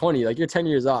 I'm 20. Like, you're 10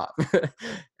 years off.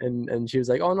 And she was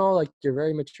like, oh no, like you're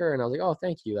very mature. And I was like, oh,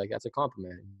 thank you. Like that's a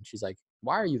compliment. And she's like,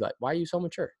 why are you so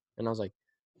mature? And I was like,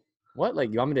 what?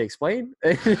 Like you want me to explain?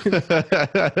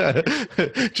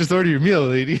 Just order your meal,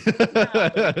 lady.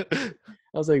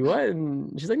 I was like, what?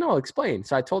 And she's like, no, explain.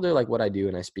 So I told her like what I do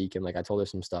and I speak, and like I told her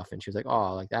some stuff, and she was like,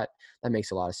 oh, like that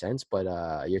makes a lot of sense. But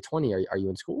you're 20. Are you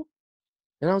in school?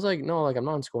 And I was like, no, like I'm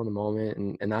not in school in the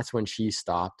moment. And that's when she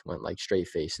stopped, went like straight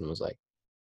face, and was like,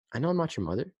 I know I'm not your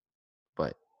mother,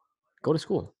 but go to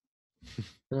school.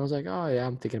 And I was like, oh yeah,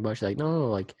 I'm thinking about it. She's like, no,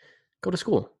 like go to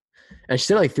school. And she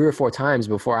said it like 3 or 4 times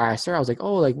before I asked her. I was like,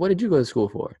 oh, like what did you go to school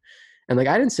for? And like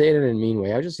I didn't say it in a mean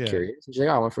way. I was just Yeah. curious. And she's like,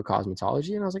 oh, I went for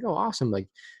cosmetology. And I was like, oh, awesome. Like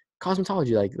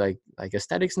cosmetology, like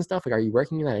aesthetics and stuff. Like, are you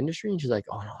working in that industry? And she's like,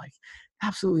 oh no, like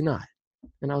absolutely not.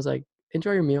 And I was like,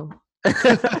 enjoy your meal. Like,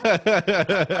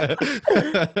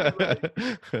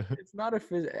 it's not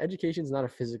education is not a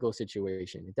physical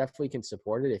situation. It definitely can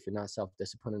support it if you're not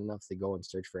self-disciplined enough to go and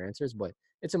search for answers, but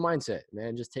it's a mindset,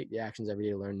 man. Just take the actions every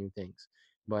day to learn new things.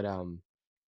 But I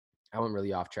went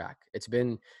really off track. It's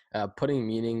been putting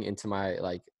meaning into my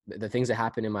like the things that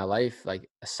happen in my life, like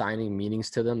assigning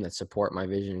meanings to them that support my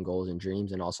vision and goals and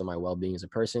dreams, and also my well-being as a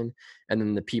person. And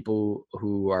then the people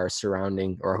who are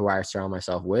surrounding or who I surround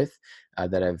myself with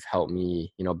that have helped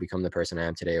me, become the person I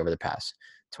am today over the past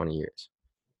 20 years.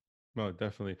 No,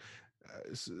 definitely.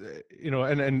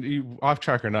 And you, off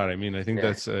track or not, I mean, I think Yeah,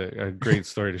 that's a great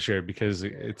story to share because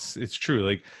it's true.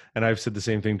 Like, and I've said the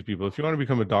same thing to people. If you want to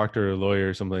become a doctor or a lawyer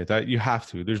or something like that, you have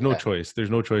to. There's no yeah, choice. There's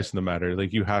no choice in the matter.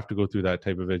 Like, you have to go through that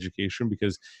type of education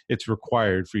because it's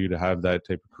required for you to have that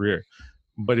type of career.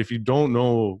 But if you don't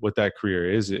know what that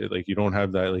career is, like you don't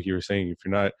have that, like you were saying, if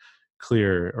you're not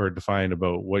clear or defined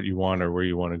about what you want or where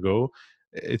you want to go,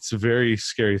 it's a very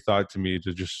scary thought to me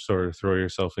to just sort of throw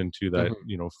yourself into that,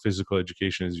 hmm physical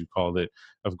education, as you called it,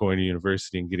 of going to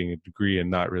university and getting a degree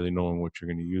and not really knowing what you're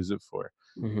going to use it for.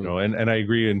 hmm And I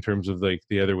agree in terms of like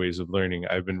the other ways of learning.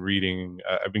 I've been reading,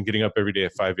 I've been getting up every day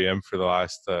at 5 a.m. for the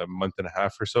last month and a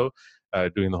half or so,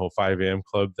 doing the whole 5 a.m.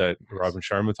 club that Nice. Robin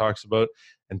Sharma talks about.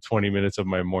 And 20 minutes of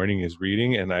my morning is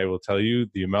reading. And I will tell you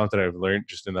the amount that I've learned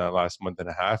just in that last month and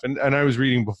a half. And I was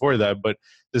reading before that, but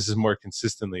this is more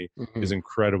consistently, is hmm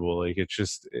incredible. Like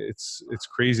it's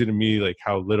crazy to me, like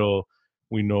how little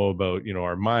we know about,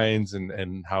 our minds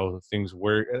and how things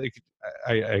work. Like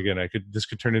this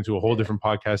could turn into a whole different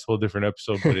podcast, whole different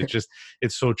episode, but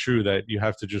it's so true that you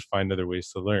have to just find other ways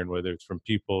to learn, whether it's from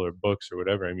people or books or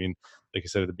whatever. I mean, like I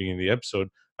said at the beginning of the episode,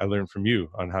 I learned from you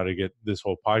on how to get this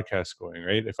whole podcast going,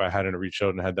 right? If I hadn't reached out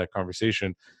and had that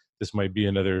conversation, this might be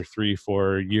another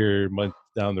 3-4 year month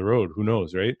down the road. Who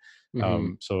knows, right?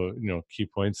 hmm So, key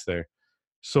points there.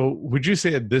 So would you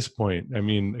say at this point, I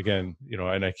mean, again,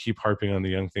 and I keep harping on the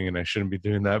young thing and I shouldn't be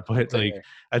doing that, but like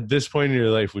at this point in your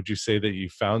life, would you say that you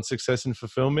found success and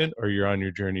fulfillment or you're on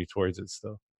your journey towards it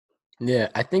still? Yeah,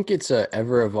 I think it's a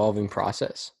ever evolving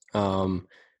process.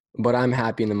 But I'm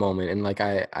happy in the moment. And like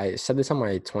I said this on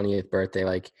my 28th birthday,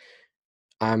 like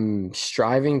I'm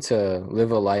striving to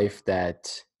live a life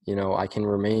that, I can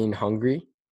remain hungry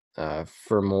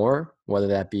for more, whether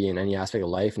that be in any aspect of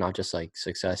life, not just like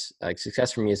success. Like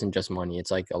success for me isn't just money.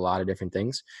 It's like a lot of different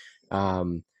things.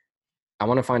 Um, I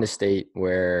want to find a state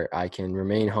where I can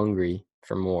remain hungry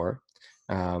for more,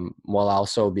 while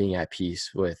also being at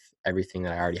peace with everything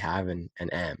that I already have and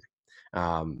am.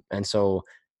 And so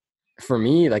for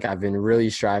me, like I've been really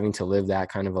striving to live that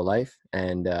kind of a life,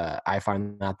 and I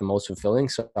find that the most fulfilling.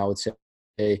 So I would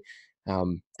say,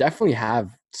 definitely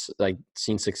have like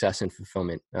seen success and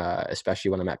fulfillment,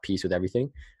 especially when I'm at peace with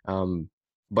everything. Um,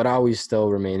 but always still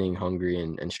remaining hungry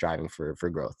and striving for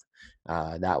growth.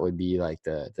 That would be like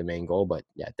the main goal. But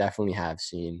yeah, definitely have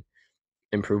seen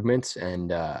improvements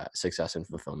and success and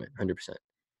fulfillment, 100%.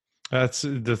 That's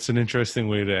an interesting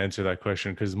way to answer that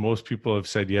question, because most people have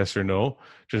said yes or no,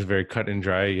 just very cut and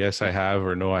dry. Yes, I have,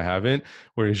 or no, I haven't.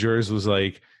 Whereas yours was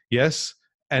like yes,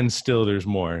 and still there's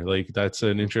more. Like that's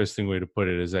an Mhm. interesting way to put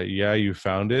it. Is that yeah, you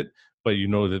found it, but you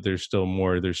know that there's still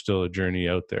more. There's still a journey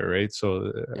out there, right?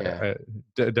 So Yeah.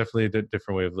 definitely a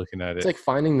different way of looking at It's it. like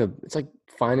finding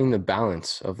the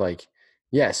balance of like,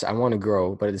 yes, I want to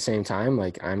grow, but at the same time,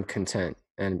 like I'm content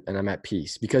and I'm at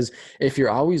peace. Because if you're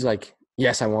always like,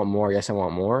 yes, I want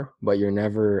more, but you're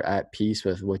never at peace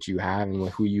with what you have and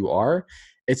with who you are,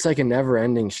 it's like a never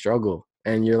ending struggle.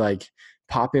 And you're like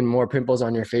popping more pimples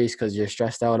on your face because you're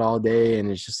stressed out all day, and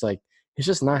it's just like it's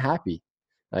just not happy.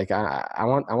 Like I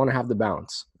want to have the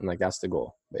balance, and like that's the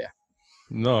goal. But yeah.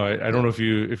 No, I don't know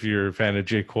if you're a fan of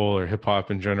J. Cole or hip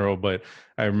hop in general, but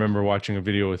I remember watching a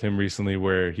video with him recently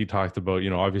where he talked about,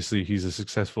 obviously he's a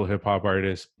successful hip hop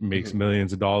artist, makes Mhm.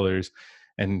 millions of dollars,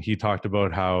 and he talked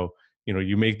about how,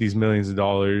 you make these millions of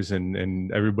dollars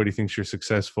and everybody thinks you're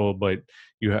successful, but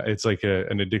it's like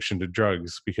an addiction to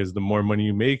drugs, because the more money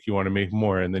you make, you want to make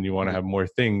more, and then you want to Mhm. have more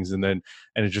things, and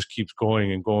it just keeps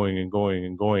going and going and going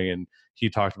and going. And he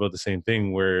talked about the same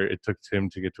thing, where it took him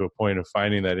to get to a point of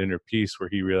finding that inner peace where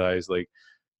he realized, like,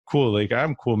 cool, like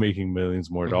I'm cool making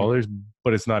millions more Mhm. dollars,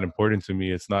 but it's not important to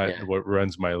me. It's not Yeah. what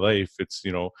runs my life. It's,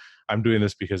 I'm doing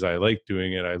this because I like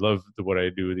doing it. I love what I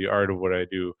do, the art of what I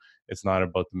do. It's not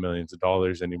about the millions of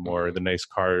dollars anymore, Mhm. the nice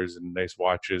cars and nice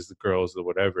watches, the girls, the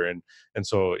whatever. And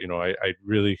so, I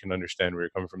really can understand where you're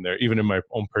coming from there. Even in my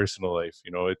own personal life,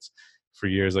 it's for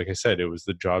years, like I said, it was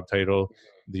the job title,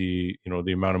 the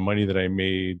amount of money that I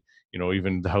made.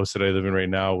 Even the house that I live in right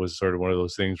now was sort of one of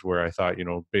those things where I thought,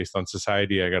 based on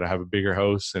society, I got to have a bigger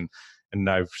house. And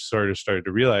I've sort of started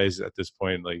to realize at this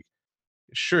point, like,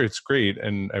 sure, it's great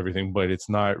and everything, but it's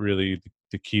not really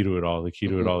the key to it all. The key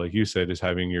to it Mhm. all, like you said, is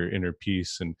having your inner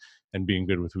peace and being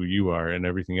good with who you are, and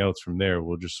everything else from there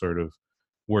will just sort of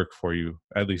work for you.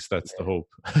 At least that's the hope.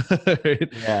 Right?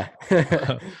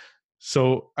 Yeah.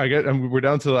 So we're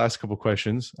down to the last couple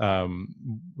questions.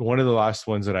 One of the last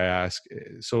ones that I ask.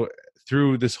 So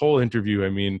through this whole interview, I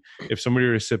mean, if somebody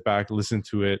were to sit back, listen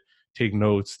to it, take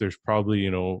notes, there's probably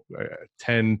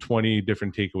 10, 20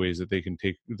 different takeaways that they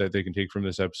can take from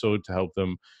this episode to help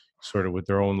them sort of with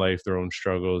their own life, their own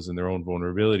struggles, and their own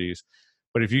vulnerabilities.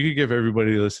 But if you could give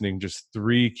everybody listening just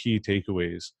three key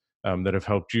takeaways that have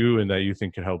helped you and that you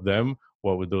think could help them,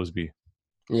 what would those be?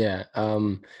 Yeah.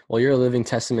 Well, you're a living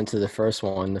testament to the first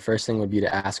one. The first thing would be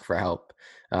to ask for help.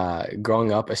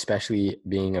 Growing up, especially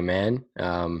being a man,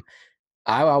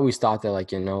 I always thought that,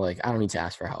 like, like I don't need to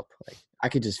ask for help. Like I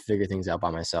could just figure things out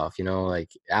by myself. Like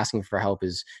asking for help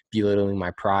is belittling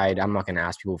my pride. I'm not going to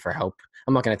ask people for help.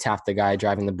 I'm not going to tap the guy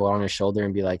driving the boat on his shoulder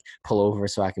and be like, pull over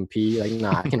so I can pee. Like,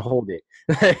 nah, I can hold it.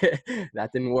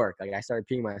 That didn't work. Like I started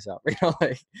peeing myself.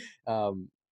 Um,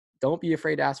 don't be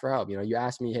afraid to ask for help. You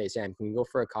ask me, hey Sam, can we go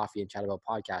for a coffee and chat about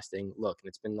podcasting? Look,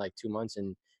 it's been like 2 months,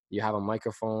 and you have a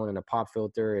microphone and a pop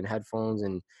filter and headphones,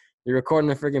 and you're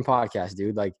recording a freaking podcast,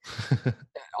 dude. Like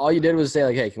all you did was say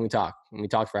like, hey, can we talk? And we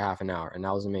talked for half an hour, and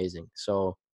that was amazing.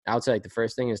 So I would say like the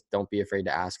first thing is don't be afraid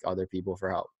to ask other people for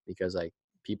help, because like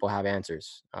people have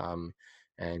answers,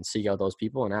 and seek out those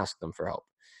people and ask them for help.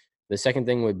 The second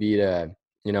thing would be to,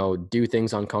 do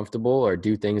things uncomfortable or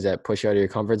do things that push you out of your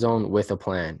comfort zone with a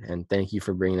plan. And thank you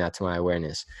for bringing that to my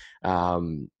awareness.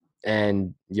 Um,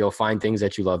 and you'll find things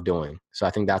that you love doing. So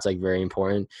I think that's like very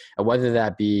important. And whether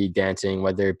that be dancing,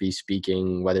 whether it be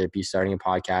speaking, whether it be starting a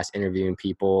podcast, interviewing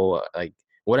people, like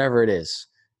whatever it is,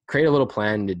 create a little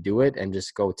plan to do it and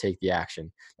just go take the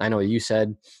action. I know you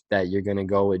said that you're going to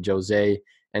go with Jose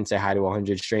and say hi to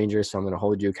 100 strangers. So I'm going to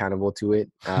hold you accountable to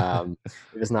it. If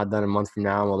it's not done a month from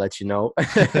now, I'm gonna let you know.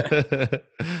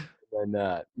 And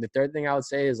the third thing I would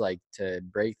say is like to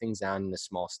break things down into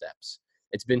small steps.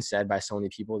 It's been said by so many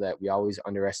people that we always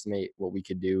underestimate what we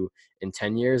could do in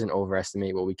 10 years and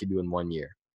overestimate what we could do in 1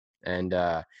 year. And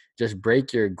just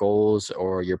break your goals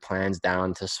or your plans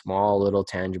down to small, little,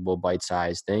 tangible,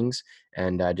 bite-sized things,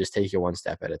 and just take it one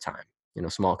step at a time.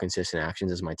 Small, consistent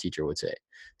actions, as my teacher would say.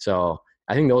 So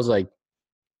I think those are like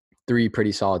three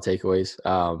pretty solid takeaways.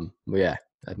 But yeah.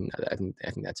 I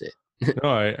think that's it. No,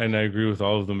 I agree with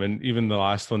all of them. And even the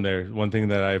last one there, one thing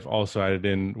that I've also added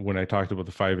in when I talked about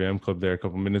the 5 a.m. club there a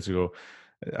couple minutes ago,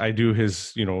 I do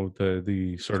his,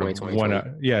 the sort of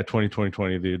 2020.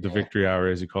 20 the Yeah. victory hour,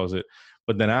 as he calls it.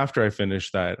 But then after I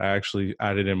finish that, I actually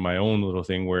added in my own little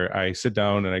thing where I sit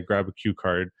down and I grab a cue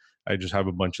card. I just have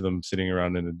a bunch of them sitting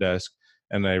around in a desk,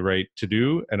 and I write to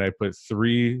do, and I put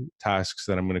 3 tasks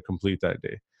that I'm going to complete that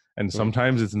day. And Mm,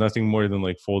 sometimes it's nothing more than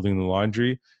like folding the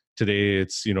laundry. Today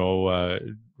it's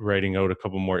writing out a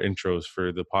couple more intros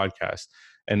for the podcast,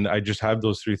 and I just have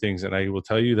those 3 things. And I will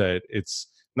tell you that it's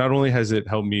not only has it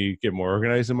helped me get more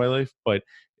organized in my life, but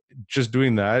just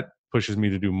doing that pushes me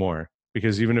to do more.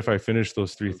 Because even if I finish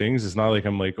those 3 mm, things, it's not like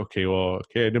I'm like, okay,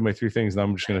 I did my 3 things, now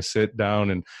I'm just going to sit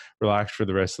down and relax for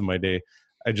the rest of my day.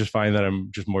 I just find that I'm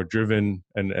just more driven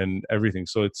and everything.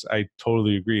 So I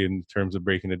totally agree in terms of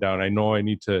breaking it down. I know I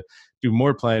need to do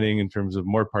more planning in terms of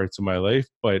more parts of my life,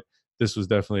 but this was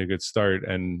definitely a good start,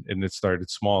 and it started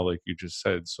small, like you just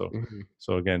said. mhm.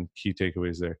 So again, key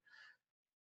takeaways there.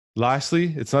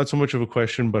 Lastly, it's not so much of a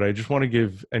question, but I just want to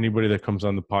give anybody that comes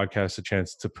on the podcast a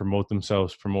chance to promote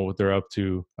themselves, promote what they're up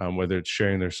to, whether it's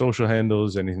sharing their social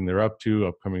handles, anything they're up to,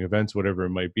 upcoming events, whatever it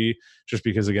might be. Just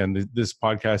because, again, this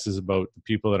podcast is about the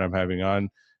people that I'm having on,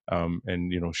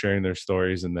 and sharing their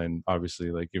stories, and then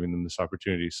obviously like giving them this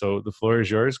opportunity. So the floor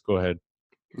is yours. Go ahead.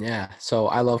 Yeah, so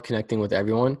I love connecting with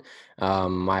everyone.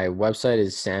 My website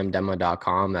is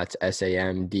samdemma.com. That's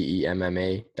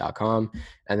SAMDEMMA.com.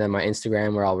 And then my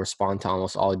Instagram, where I'll respond to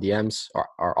almost all DMs,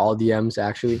 or all DMs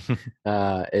actually,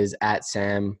 is at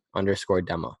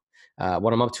Sam_Demma.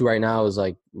 What I'm up to right now is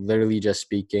like literally just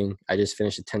speaking. I just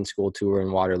finished a 10 school tour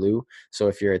in Waterloo. So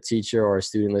if you're a teacher or a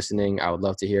student listening, I would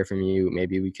love to hear from you.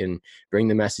 Maybe we can bring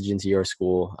the message into your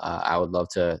school. I would love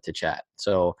to chat.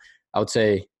 So I would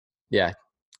say, yeah,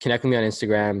 connect with me on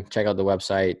Instagram. Check out the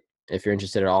website. If you're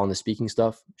interested at all in the speaking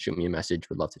stuff, shoot me a message.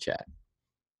 Would love to chat.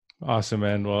 Awesome,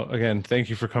 man. Well, again, thank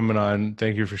you for coming on.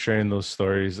 Thank you for sharing those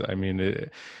stories. I mean,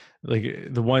 like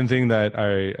the one thing that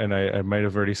I might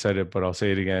have already said it, but I'll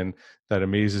say it again, that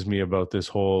amazes me about this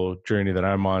whole journey that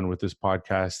I'm on with this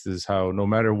podcast is how no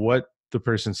matter what the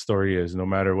person's story is, no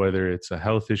matter whether it's a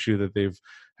health issue that they've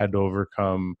had to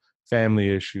overcome, family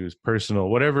issues, personal,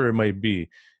 whatever it might be,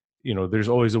 there's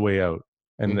always a way out.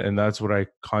 and Mm, and that's what I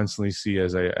constantly see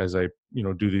as I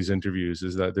do these interviews,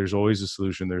 is that there's always a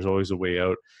solution, there's always a way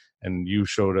out. And you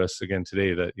showed us again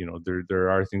today that there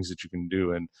are things that you can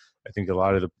do. And I think a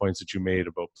lot of the points that you made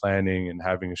about planning and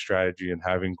having a strategy and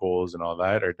having goals and all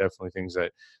that are definitely things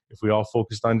that if we all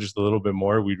focused on just a little bit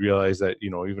more, we'd realize that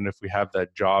even if we have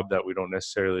that job that we don't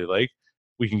necessarily like,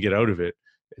 we can get out of it.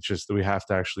 It's just that we have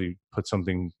to actually put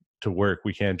something to work.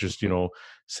 We can't just mhm.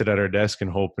 sit at our desk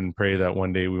and hope and pray that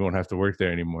one day we won't have to work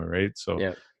there anymore, right? So,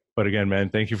 Yeah, but again, man,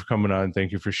 thank you for coming on.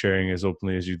 Thank you for sharing as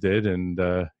openly as you did. And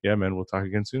yeah, man, we'll talk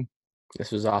again soon.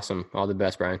 this was awesome. All the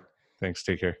best, Brian. Thanks.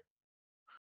 Take care.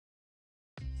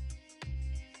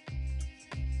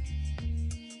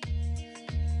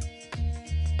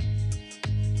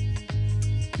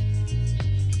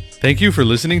 Thank you for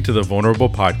listening to the Vulnerable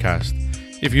Podcast.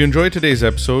 If you enjoyed today's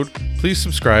episode, please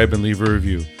subscribe and leave a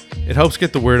review. It helps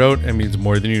get the word out and means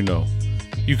more than you know.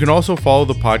 You can also follow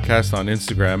the podcast on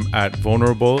Instagram at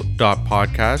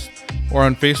vulnerable.podcast or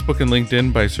on Facebook and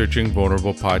LinkedIn by searching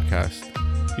Vulnerable Podcast.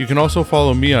 You can also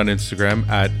follow me on Instagram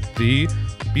at the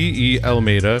BE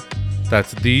Almeida.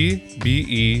 That's the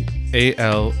BEALMEIDA,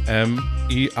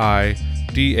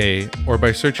 or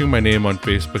by searching my name on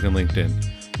Facebook and LinkedIn.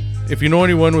 If you know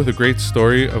anyone with a great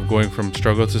story of going from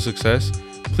struggle to success,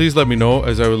 please let me know,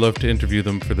 as I would love to interview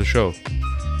them for the show.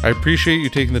 I appreciate you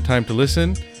taking the time to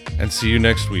listen, and see you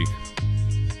next week.